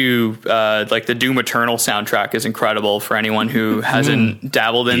 shout out to like the Doom Eternal soundtrack is incredible for anyone who hasn't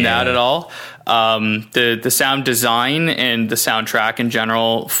dabbled in that at all. The sound design and the soundtrack in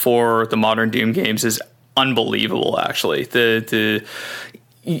general for the modern Doom games is unbelievable. Actually, and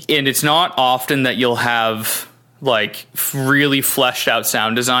it's not often that you'll have like really fleshed out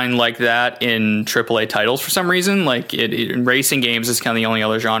sound design like that in AAA titles for some reason. Like in racing games is kind of the only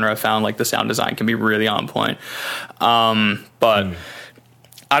other genre I've found like the sound design can be really on point. But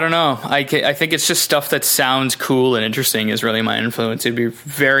I don't know. I think it's just stuff that sounds cool and interesting is really my influence. It'd be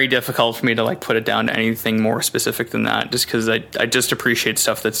very difficult for me to like put it down to anything more specific than that, just because I just appreciate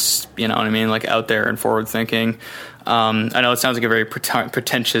stuff that's, you know what I mean, like out there and forward thinking. I know it sounds like a very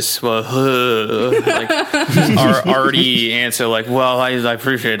pretentious, like arty answer. Like, well, I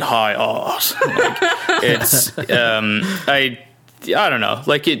appreciate high art. Like, it's, I don't know.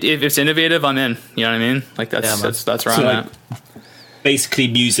 Like, if it's innovative, I'm in. You know what I mean? Like, that's where I'm at. Basically,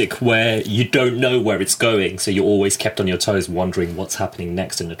 music where you don't know where it's going, so you're always kept on your toes, wondering what's happening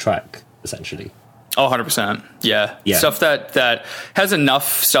next in the track. Essentially. Oh, 100%. Yeah. Stuff that has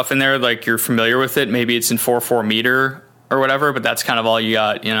enough stuff in there, like you're familiar with it. Maybe it's in 4/4 meter or whatever, but that's kind of all you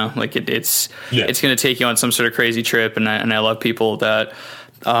got, you know, like it's going to take you on some sort of crazy trip. And I love people that,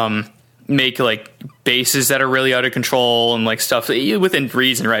 make like basses that are really out of control and like stuff within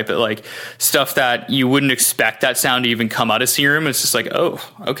reason, right? But like stuff that you wouldn't expect that sound to even come out of Serum. It's just like, oh,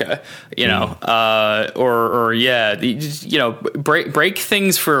 okay, you know, or yeah, you know, break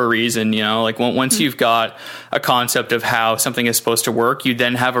things for a reason. You know, like once you've got a concept of how something is supposed to work, you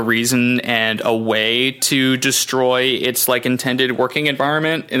then have a reason and a way to destroy its like intended working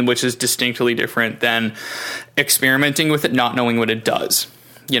environment, and which is distinctly different than experimenting with it, not knowing what it does.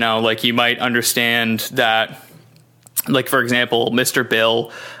 You know, like you might understand that, like, for example, Mr.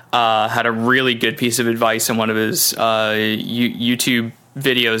 Bill had a really good piece of advice in one of his YouTube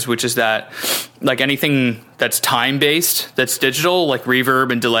videos, which is that like anything that's time-based, that's digital, like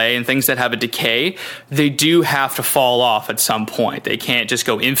reverb and delay and things that have a decay, they do have to fall off at some point. They can't just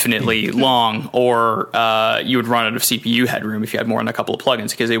go infinitely long, or you would run out of CPU headroom if you had more than a couple of plugins,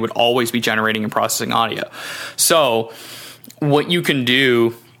 because they would always be generating and processing audio. So what you can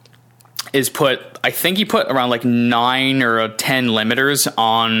do is I think he put around like 9 or 10 limiters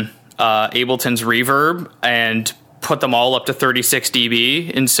on Ableton's reverb and put them all up to 36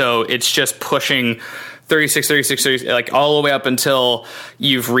 dB. And so it's just pushing 36, like all the way up until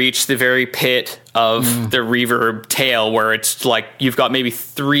you've reached the very pit of the reverb tail, where it's like you've got maybe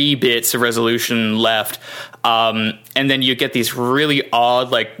 3 bits of resolution left. And then you get these really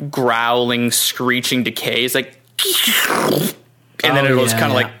odd, like growling, screeching decays, like, and then it'll just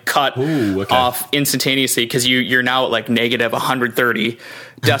kind of like cut off instantaneously, because you're now at like negative 130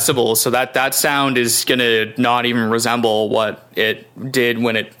 decibels. So that sound is going to not even resemble what it did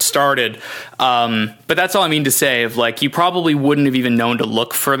when it started. But that's all I mean to say, of like, you probably wouldn't have even known to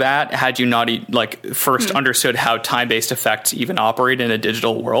look for that had you not like first understood how time-based effects even operate in a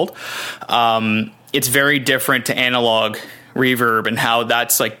digital world. It's very different to analog reverb and how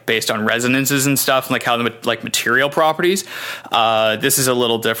that's like based on resonances and stuff, and like how the like material properties. This is a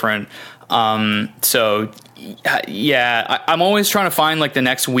little different. So yeah, I'm always trying to find like the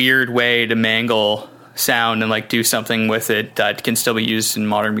next weird way to mangle sound and like do something with it that can still be used in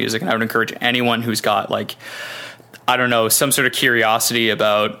modern music. And I would encourage anyone who's got like, I don't know, some sort of curiosity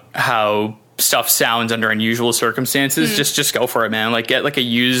about how stuff sounds under unusual circumstances, just go for it, man. Like get like a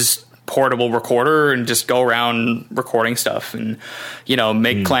used portable recorder and just go around recording stuff, and you know,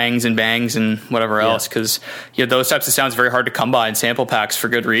 make clangs and bangs and whatever else, because you know, those types of sounds are very hard to come by in sample packs for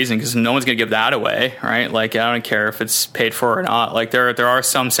good reason, because no one's gonna give that away, right? Like I don't care if it's paid for or not. Like there are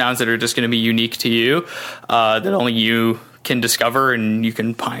some sounds that are just going to be unique to you, that only you can discover and you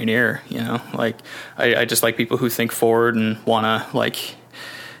can pioneer. You know, like I just like people who think forward and want to, like,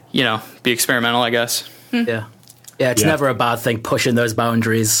 you know, be experimental, I guess. Yeah, it's never a bad thing pushing those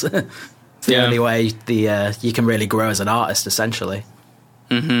boundaries. It's the only way you can really grow as an artist, essentially.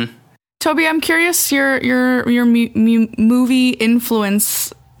 Toby, I'm curious your movie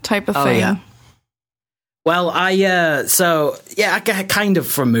influence type of thing. Yeah. Well, I get kind of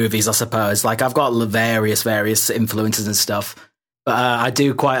from movies, I suppose. Like I've got various influences and stuff, but I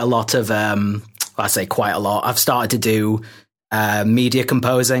do quite a lot of. I say quite a lot. I've started to do media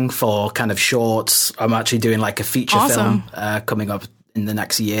composing for kind of shorts. I'm actually doing like a feature film coming up in the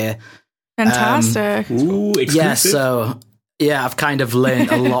next year. Fantastic. I've kind of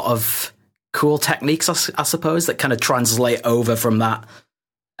learned a lot of cool techniques, I suppose, that kind of translate over from that.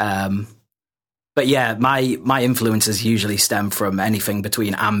 But yeah, my influences usually stem from anything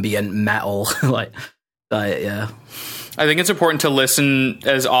between ambient, metal, I think it's important to listen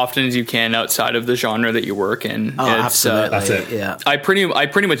as often as you can outside of the genre that you work in. Absolutely. That's it. Yeah. I pretty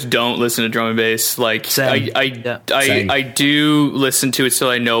much don't listen to drum and bass. Like Same. I do listen to it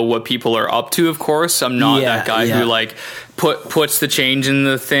so I know what people are up to. Of course, I'm not that guy who like puts the change in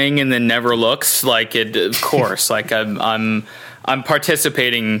the thing and then never looks like it. Of course, like I'm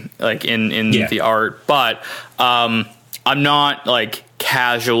participating like in the art, but I'm not like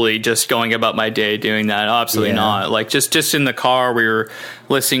casually just going about my day doing that. Absolutely not. Like just in the car, we were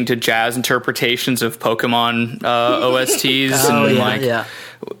listening to jazz interpretations of Pokemon OSTs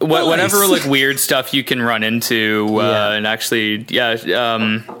whatever like weird stuff you can run into. And actually,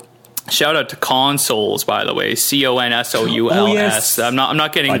 shout out to Consoles, by the way, CONSOULS. Oh, yes. I'm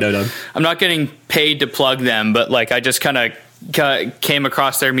not getting paid to plug them, but like I just kind of came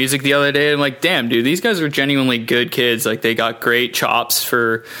across their music the other day. I'm like, damn, dude, these guys are genuinely good kids. Like they got great chops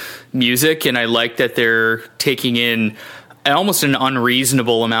for music, and I like that they're taking in almost an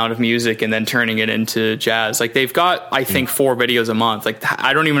unreasonable amount of music and then turning it into jazz. Like they've got, I think, 4 videos a month. Like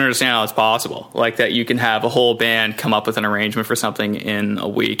I don't even understand how it's possible. Like that you can have a whole band come up with an arrangement for something in a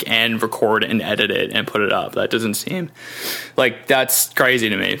week and record and edit it and put it up. That doesn't seem like, that's crazy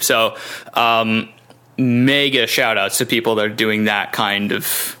to me. So, mega shout outs to people that are doing that kind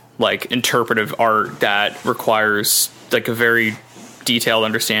of like interpretive art that requires like a very detailed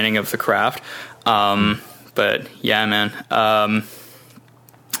understanding of the craft. But yeah, man, I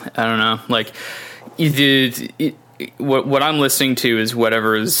don't know. Like, what I'm listening to is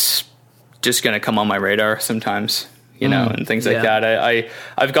whatever is just going to come on my radar sometimes, you know, and things like that.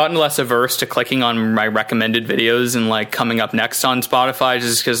 I've gotten less averse to clicking on my recommended videos and like coming up next on Spotify,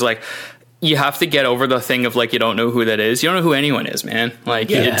 just because like you have to get over the thing of like you don't know who that is. You don't know who anyone is, man. Like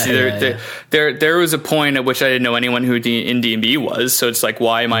there was a point at which I didn't know anyone who in D&B was. So it's like,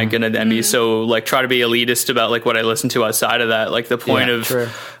 why am I going to then be so like try to be elitist about like what I listen to outside of that? Like the point of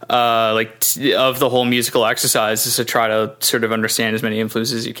of the whole musical exercise is to try to sort of understand as many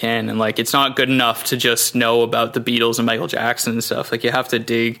influences as you can. And like it's not good enough to just know about the Beatles and Michael Jackson and stuff. Like you have to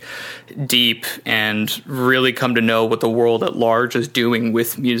dig deep and really come to know what the world at large is doing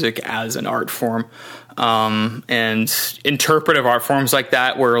with music as an art form. And interpretive art forms like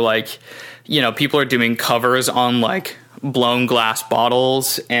that, where like, you know, people are doing covers on like blown glass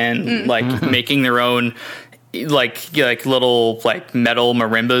bottles and like making their own like little like metal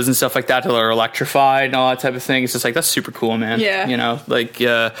marimbas and stuff like that that are electrified and all that type of thing. It's just like, that's super cool, man. Yeah. You know, like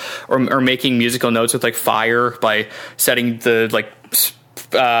or making musical notes with like fire by setting the like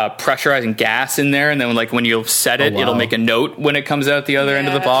pressurizing gas in there, and then like when you set it, it'll make a note when it comes out the other end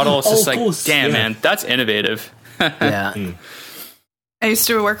of the bottle. It's just like, damn, man, that's innovative. I used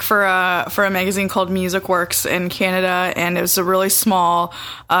to work for a magazine called Music Works in Canada, and it was a really small,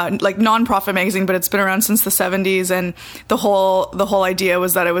 like non-profit magazine, but it's been around since the 70s. And the whole idea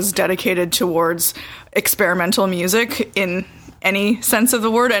was that it was dedicated towards experimental music in any sense of the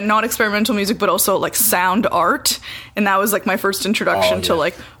word, and not experimental music, but also like sound art. And that was like my first introduction to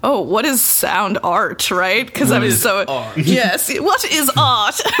like, what is sound art, right? Because I was so yes, what is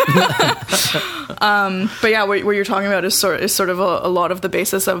art? But yeah, what you're talking about is sort of a lot of the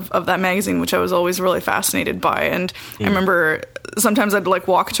basis of that magazine, which I was always really fascinated by. And I remember sometimes I'd like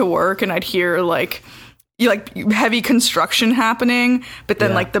walk to work and I'd hear like heavy construction happening, but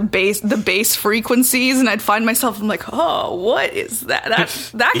then like the bass frequencies, and I'd find myself, I'm like, what is that?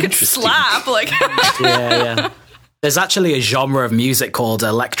 That could slap. Like, There's actually a genre of music called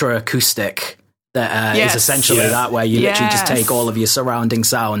electroacoustic that is essentially that, where you literally just take all of your surrounding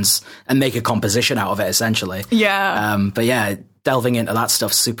sounds and make a composition out of it, essentially. But yeah, delving into that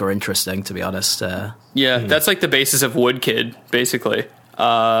stuff's super interesting, to be honest. That's like the basis of Woodkid, basically.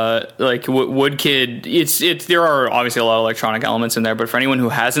 Like Woodkid, it's there are obviously a lot of electronic elements in there, but for anyone who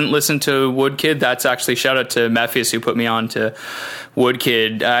hasn't listened to Woodkid, that's actually, shout out to Mephius who put me on to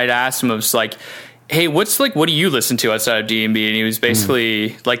Woodkid. I'd asked him, I was like, hey, what do you listen to outside of D&B? And he was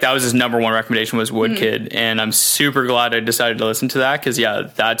basically like, that was his number one recommendation, was Woodkid. And I'm super glad I decided to listen to that, because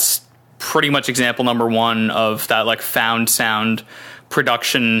that's pretty much example number one of that like found sound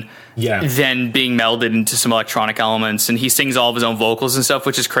production then being melded into some electronic elements. And he sings all of his own vocals and stuff,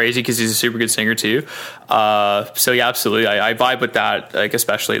 which is crazy because he's a super good singer too. So yeah, absolutely, I vibe with that, like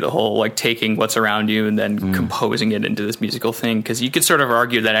especially the whole like taking what's around you and then composing it into this musical thing, because you could sort of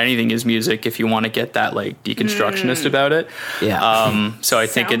argue that anything is music if you want to get that like deconstructionist about it. So I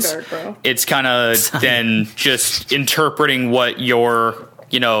think it's kind of then just interpreting what your,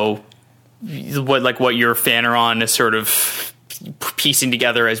 you know, what your fanner is sort of piecing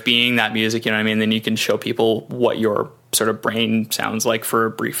together as being that music, you know what I mean? Then you can show people what your sort of brain sounds like for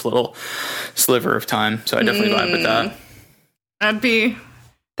a brief little sliver of time. So I definitely vibe with that.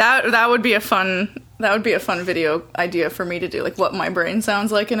 That would be a fun video idea for me to do, like what my brain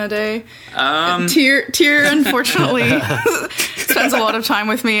sounds like in a day. Tier unfortunately spends a lot of time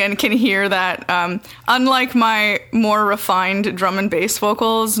with me and can hear that. Unlike my more refined drum and bass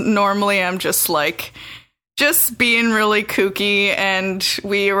vocals, normally I'm just being really kooky, and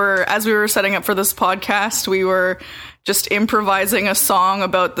as we were setting up for this podcast, we were just improvising a song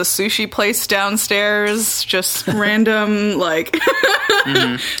about the sushi place downstairs, just random, like,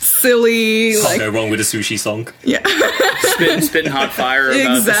 silly, Can't like... go wrong with a sushi song. Yeah. Spitting hot fire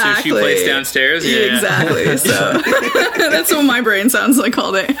about the sushi place downstairs. Yeah. Exactly. So that's what my brain sounds like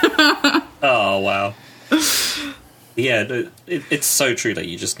all day. Oh, wow. Yeah, it's so true that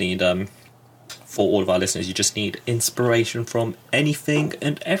you just need... for all of our listeners, you just need inspiration from anything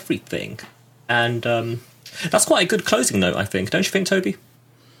and everything. And that's quite a good closing note, I think. Don't you think, Toby?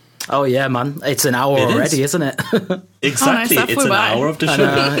 Oh, yeah, man. It's an hour already, isn't it? Exactly. Nice. It's an hour of the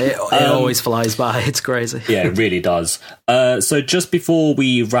show. It always flies by. It's crazy. Yeah, it really does. So just before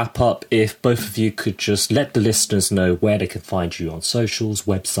we wrap up, if both of you could just let the listeners know where they can find you on socials,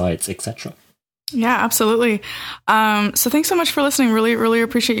 websites, etc. Yeah, absolutely. So thanks so much for listening. Really, really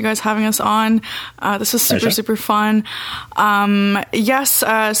appreciate you guys having us on. This was super fun. Yes.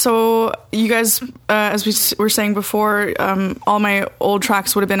 So you guys, as we were saying before, all my old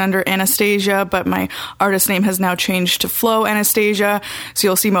tracks would have been under Anastasia, but my artist name has now changed to Flow Anastasia. So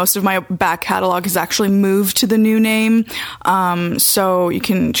you'll see most of my back catalog has actually moved to the new name. So you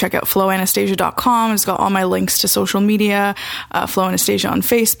can check out flowanastasia.com. It's got all my links to social media, Flow Anastasia on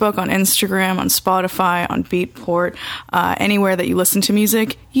Facebook, on Instagram, on Spotify, on Beatport, anywhere that you listen to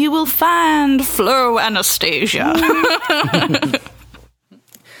music, you will find Flow Anastasia.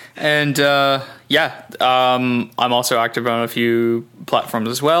 And I'm also active on a few platforms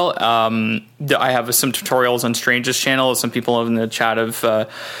as well. I have some tutorials on Strange's channel. Some people in the chat have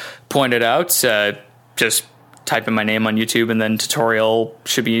pointed out. Just type in my name on YouTube, and then tutorial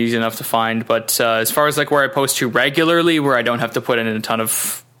should be easy enough to find. But as far as like where I post to regularly, where I don't have to put in a ton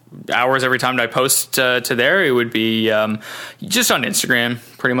of hours every time I post to there, it would be just on Instagram,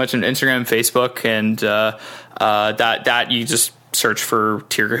 pretty much on Instagram, Facebook, and that you just search for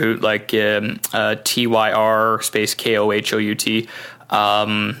Tyr Cahoot, like TYR space KOHOUT,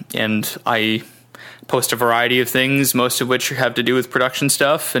 and I post a variety of things, most of which have to do with production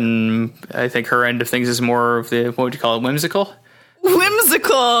stuff, and I think her end of things is more of the, what would you call it, whimsical?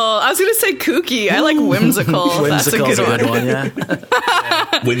 Whimsical. I was going to say kooky. I like whimsical. That's a good one. Yeah.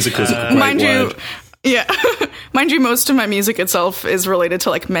 Whimsical's a great word. Yeah. Mind you, most of my music itself is related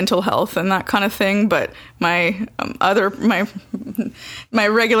to like mental health and that kind of thing, but my my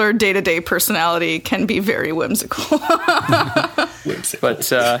regular day-to-day personality can be very whimsical.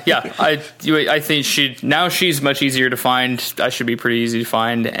 But I think she's much easier to find. I should be pretty easy to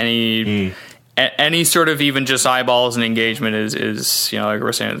find. Any sort of even just eyeballs and engagement is like we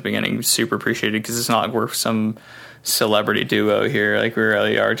were saying at the beginning, super appreciated, because it's not like we're some celebrity duo here. Like, we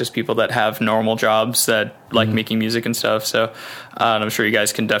really are just people that have normal jobs that like making music and stuff. So I'm sure you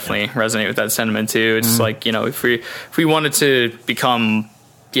guys can definitely resonate with that sentiment too. It's like, if we wanted to become,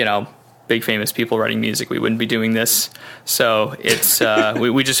 big famous people writing music, we wouldn't be doing this. So it's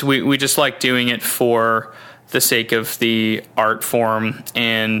we just like doing it for the sake of the art form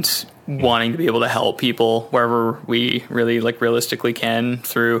and wanting to be able to help people wherever we really realistically can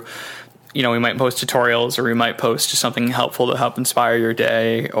through, we might post tutorials, or we might post just something helpful to help inspire your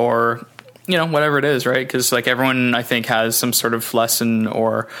day, or, whatever it is, right? Because everyone, I think, has some sort of lesson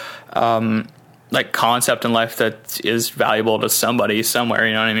or concept in life that is valuable to somebody somewhere.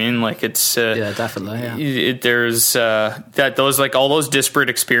 You know what I mean? It's yeah, definitely. Yeah. There's that those all those disparate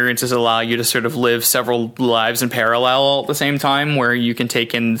experiences allow you to sort of live several lives in parallel at the same time, where you can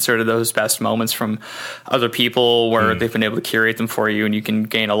take in sort of those best moments from other people where they've been able to curate them for you, and you can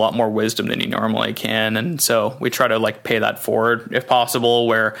gain a lot more wisdom than you normally can. And so we try to pay that forward if possible,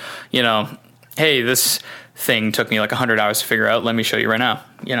 where, hey, this thing took me 100 hours to figure out, let me show you right now,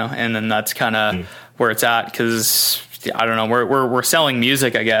 and then that's kind of where it's at, because I don't know, we're selling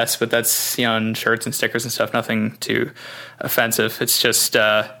music, I guess, but that's, and shirts and stickers and stuff, nothing too offensive. It's just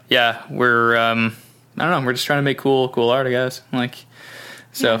we're I don't know, we're just trying to make cool art, I guess.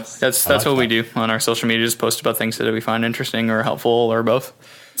 So yes. That's what we do on our social media, just post about things that we find interesting or helpful, or both.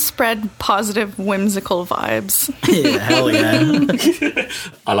 Spread positive, whimsical vibes. Yeah, hell yeah.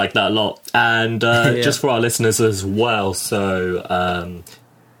 I like that a lot. And just for our listeners as well, so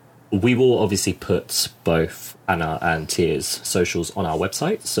we will obviously put both Anna and Tyr's socials on our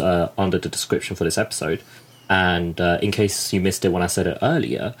websites under the description for this episode. And in case you missed it when I said it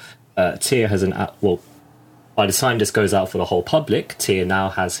earlier, Tyr has by the time this goes out for the whole public, Tyr now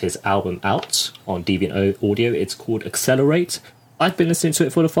has his album out on Deviant Audio. It's called Accelerate. I've been listening to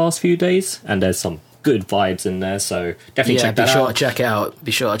it for the past few days, and there's some good vibes in there, so definitely check that out.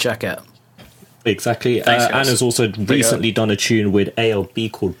 Be sure to check it out. Exactly. Thanks, Anna's also recently done a tune with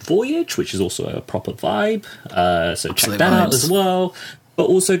ALB called Voyage, which is also a proper vibe, so check that out as well. But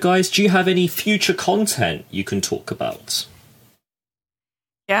also, guys, do you have any future content you can talk about?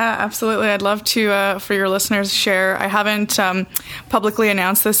 Yeah, absolutely. I'd love to, for your listeners, share. I haven't publicly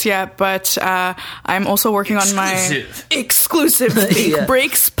announced this yet, but I'm also working on my exclusive Big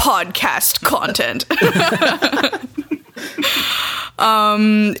Breaks podcast content.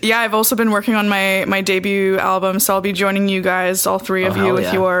 I've also been working on my debut album, so I'll be joining you guys, all three of you,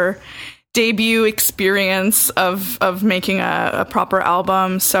 with your debut experience of making a proper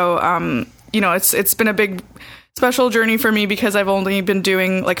album. So, it's been a big special journey for me, because I've only been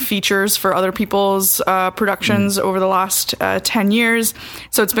doing features for other people's productions over the last 10 years.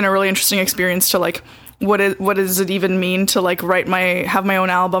 So it's been a really interesting experience to what does it even mean to have my own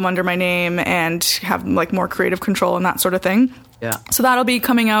album under my name and have more creative control and that sort of thing. Yeah. So that'll be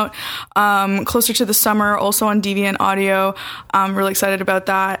coming out closer to the summer, also on Deviant Audio. I'm really excited about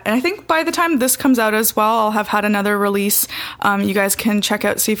that. And I think by the time this comes out as well, I'll have had another release you guys can check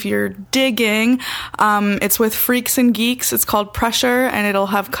out, see if you're digging. It's with Freaks and Geeks. It's called Pressure, and it'll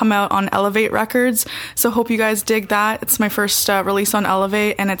have come out on Elevate Records. So hope you guys dig that. It's my first release on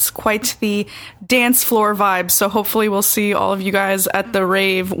Elevate, and it's quite the dance floor vibe. So hopefully we'll see all of you guys at the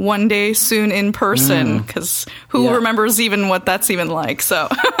rave one day soon in person, because who remembers even what that's even like. So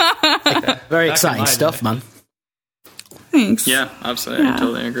very exciting stuff, man. Thanks. Yeah, absolutely. I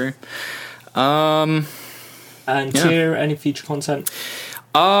totally agree. And Tier, any future content?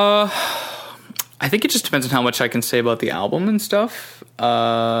 I think it just depends on how much I can say about the album and stuff.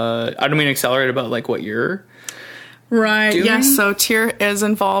 I don't mean to accelerate about like what you're right doing. Yes, so Tier is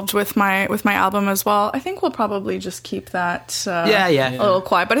involved with my album as well. I think we'll probably just keep that a little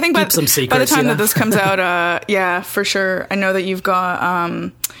quiet, but I think by the time that this comes out, for sure, I know that you've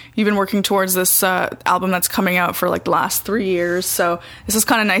got you've been working towards this album that's coming out for like the last 3 years, so this is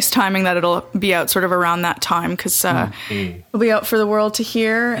kind of nice timing that it'll be out sort of around that time, because it'll be out for the world to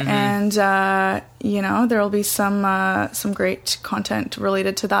hear, and there'll be some great content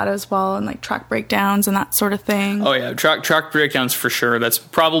related to that as well, and like track breakdowns and that sort of thing. Oh yeah, track breakdowns for sure. That's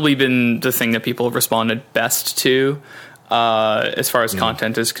probably been the thing that people have responded best to as far as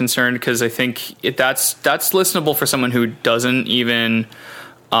content is concerned, because I think that's listenable for someone who doesn't even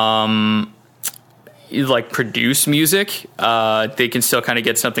like produce music. They can still kind of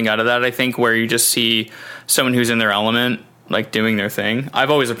get something out of that, I think, where you just see someone who's in their element, like doing their thing. I've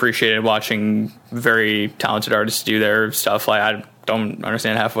always appreciated watching very talented artists do their stuff. Like, I don't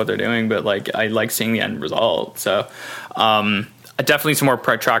understand half of what they're doing, but like I like seeing the end result. So definitely some more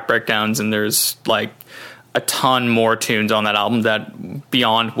track breakdowns, and there's like a ton more tunes on that album that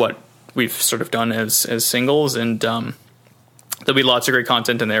beyond what we've sort of done as singles, and there'll be lots of great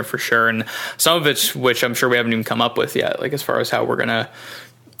content in there for sure, and some of it which I'm sure we haven't even come up with yet, like as far as how we're gonna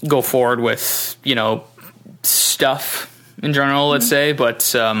go forward with, you know, stuff in general, let's say. But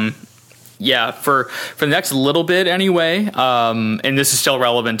for the next little bit anyway, and this is still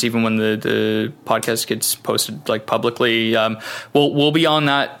relevant even when the podcast gets posted like publicly, we'll be on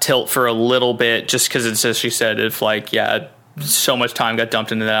that tilt for a little bit, just because it's, as she said, if like so much time got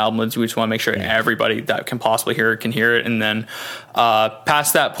dumped into that album, we just want to make sure everybody that can possibly hear it can hear it. And then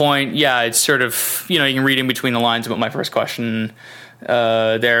past that point, it's sort of, you can read in between the lines about my first question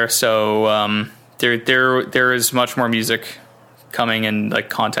there. So there is much more music coming, and like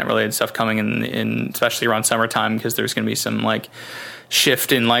content related stuff coming in especially around summertime, because there's going to be some like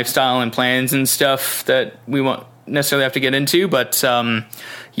shift in lifestyle and plans and stuff that we won't necessarily have to get into, but it's going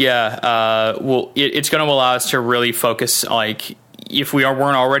to allow us to really focus, like if we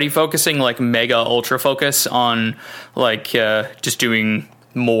weren't already focusing like mega ultra focus on like just doing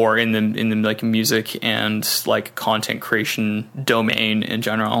more in the like music and like content creation domain in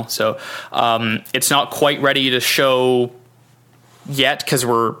general. So it's not quite ready to show yet, because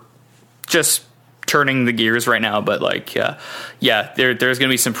we're just turning the gears right now, but like there's gonna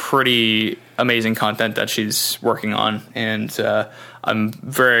be some pretty amazing content that she's working on, and I'm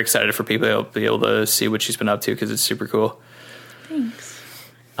very excited for people to be able to see what she's been up to, because it's super cool. Thanks.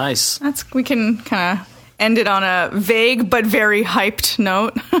 Nice. We can kind of end it on a vague but very hyped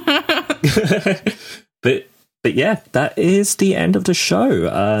note. but yeah, that is the end of the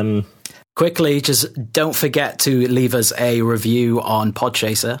show. Quickly, just don't forget to leave us a review on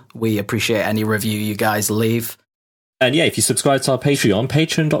Podchaser. We appreciate any review you guys leave. And if you subscribe to our Patreon,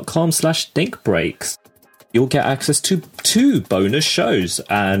 patreon.com/thinkbreaks, you'll get access to 2 bonus shows.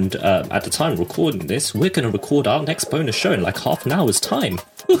 And at the time of recording this, we're going to record our next bonus show in like half an hour's time.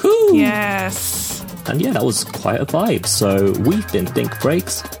 Woohoo! Yes. And that was quite a vibe. So we've been Think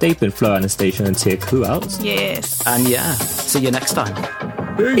Breaks. They've been Flo, Anastasia, and Tia Kuout. Yes. And see you next time.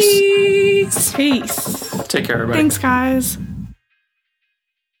 Peace. Peace. Take care, everybody. Thanks, guys.